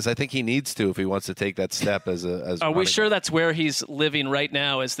 because I think he needs to if he wants to take that step as Are we sure that's where he's living right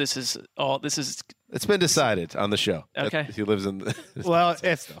now? As this is it's been decided on the show. Okay, he lives in. Well,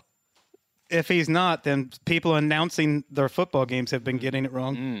 if he's not, then people announcing their football games have been getting it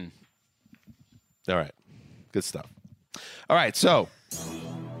wrong. All right, good stuff. All right, so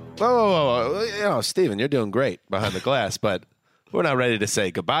whoa, Steven, you're doing great behind the glass, but we're not ready to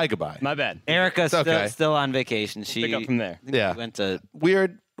say goodbye. My bad. Erica's still on vacation. She pick up from there. Yeah. Went to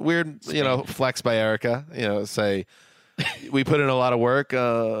weird. flex by Erica. Say we put in a lot of work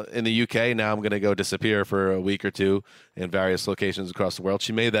in the UK. Now I'm going to go disappear for a week or two in various locations across the world.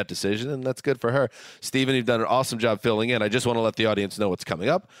 She made that decision, and that's good for her. Steven, you've done an awesome job filling in. I just want to let the audience know what's coming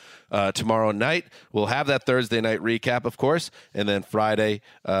up. Tomorrow night, we'll have that Thursday night recap, of course, and then Friday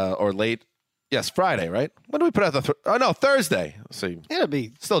or late. Yes, Friday, right? When do we put out Thursday. So it'll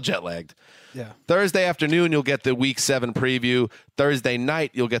be still jet lagged. Yeah. Thursday afternoon, you'll get the Week 7 preview. Thursday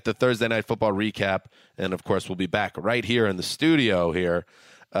night, you'll get the Thursday Night Football recap. And, of course, we'll be back right here in the studio here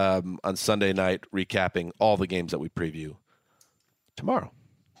on Sunday night recapping all the games that we preview tomorrow.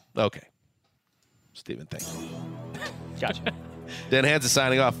 Okay. Steven, thank you. Gotcha. Dan Hanzus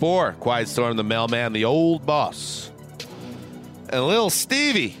signing off for Quiet Storm, the mailman, the old boss. And little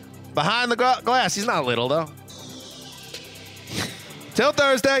Stevie behind the glass. He's not little, though. Till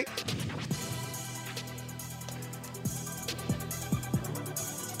Thursday.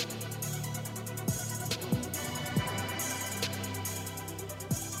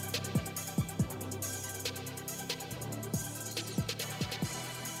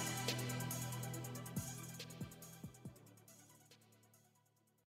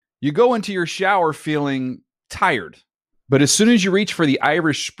 You go into your shower feeling tired, but as soon as you reach for the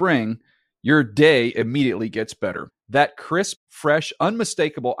Irish Spring, your day immediately gets better. That crisp, fresh,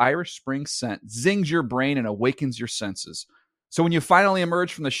 unmistakable Irish Spring scent zings your brain and awakens your senses. So when you finally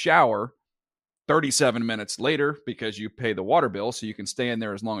emerge from the shower, 37 minutes later, because you pay the water bill so you can stay in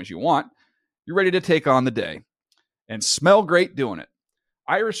there as long as you want, you're ready to take on the day and smell great doing it.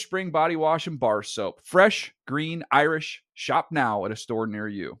 Irish Spring Body Wash and Bar Soap. Fresh, green, Irish. Shop now at a store near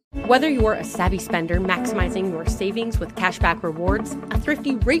you. Whether you're a savvy spender maximizing your savings with cashback rewards, a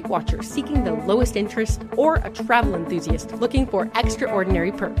thrifty rate watcher seeking the lowest interest, or a travel enthusiast looking for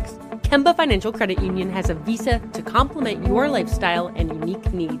extraordinary perks, Kemba Financial Credit Union has a visa to complement your lifestyle and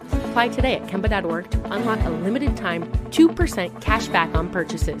unique needs. Apply today at Kemba.org to unlock a limited time 2% cash back on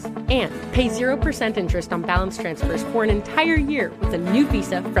purchases and pay 0% interest on balance transfers for an entire year with a new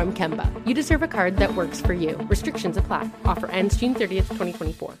visa from Kemba. You deserve a card that works for you. Restrictions apply. Offer ends June 30th,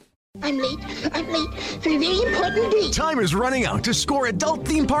 2024. I'm late for a very important date. Time is running out to score adult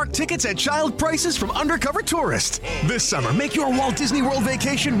theme park tickets at child prices from Undercover Tourist. This summer, make your Walt Disney World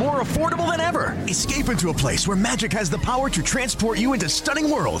vacation more affordable than ever. Escape into a place where magic has the power to transport you into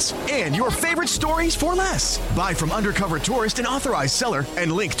stunning worlds and your favorite stories for less. Buy from Undercover Tourist, an authorized seller,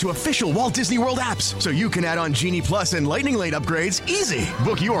 and link to official Walt Disney World apps so you can add on Genie Plus and Lightning Lane upgrades easy.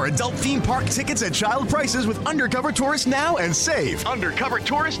 Book your adult theme park tickets at child prices with Undercover Tourist now and save.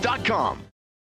 UndercoverTourist.com.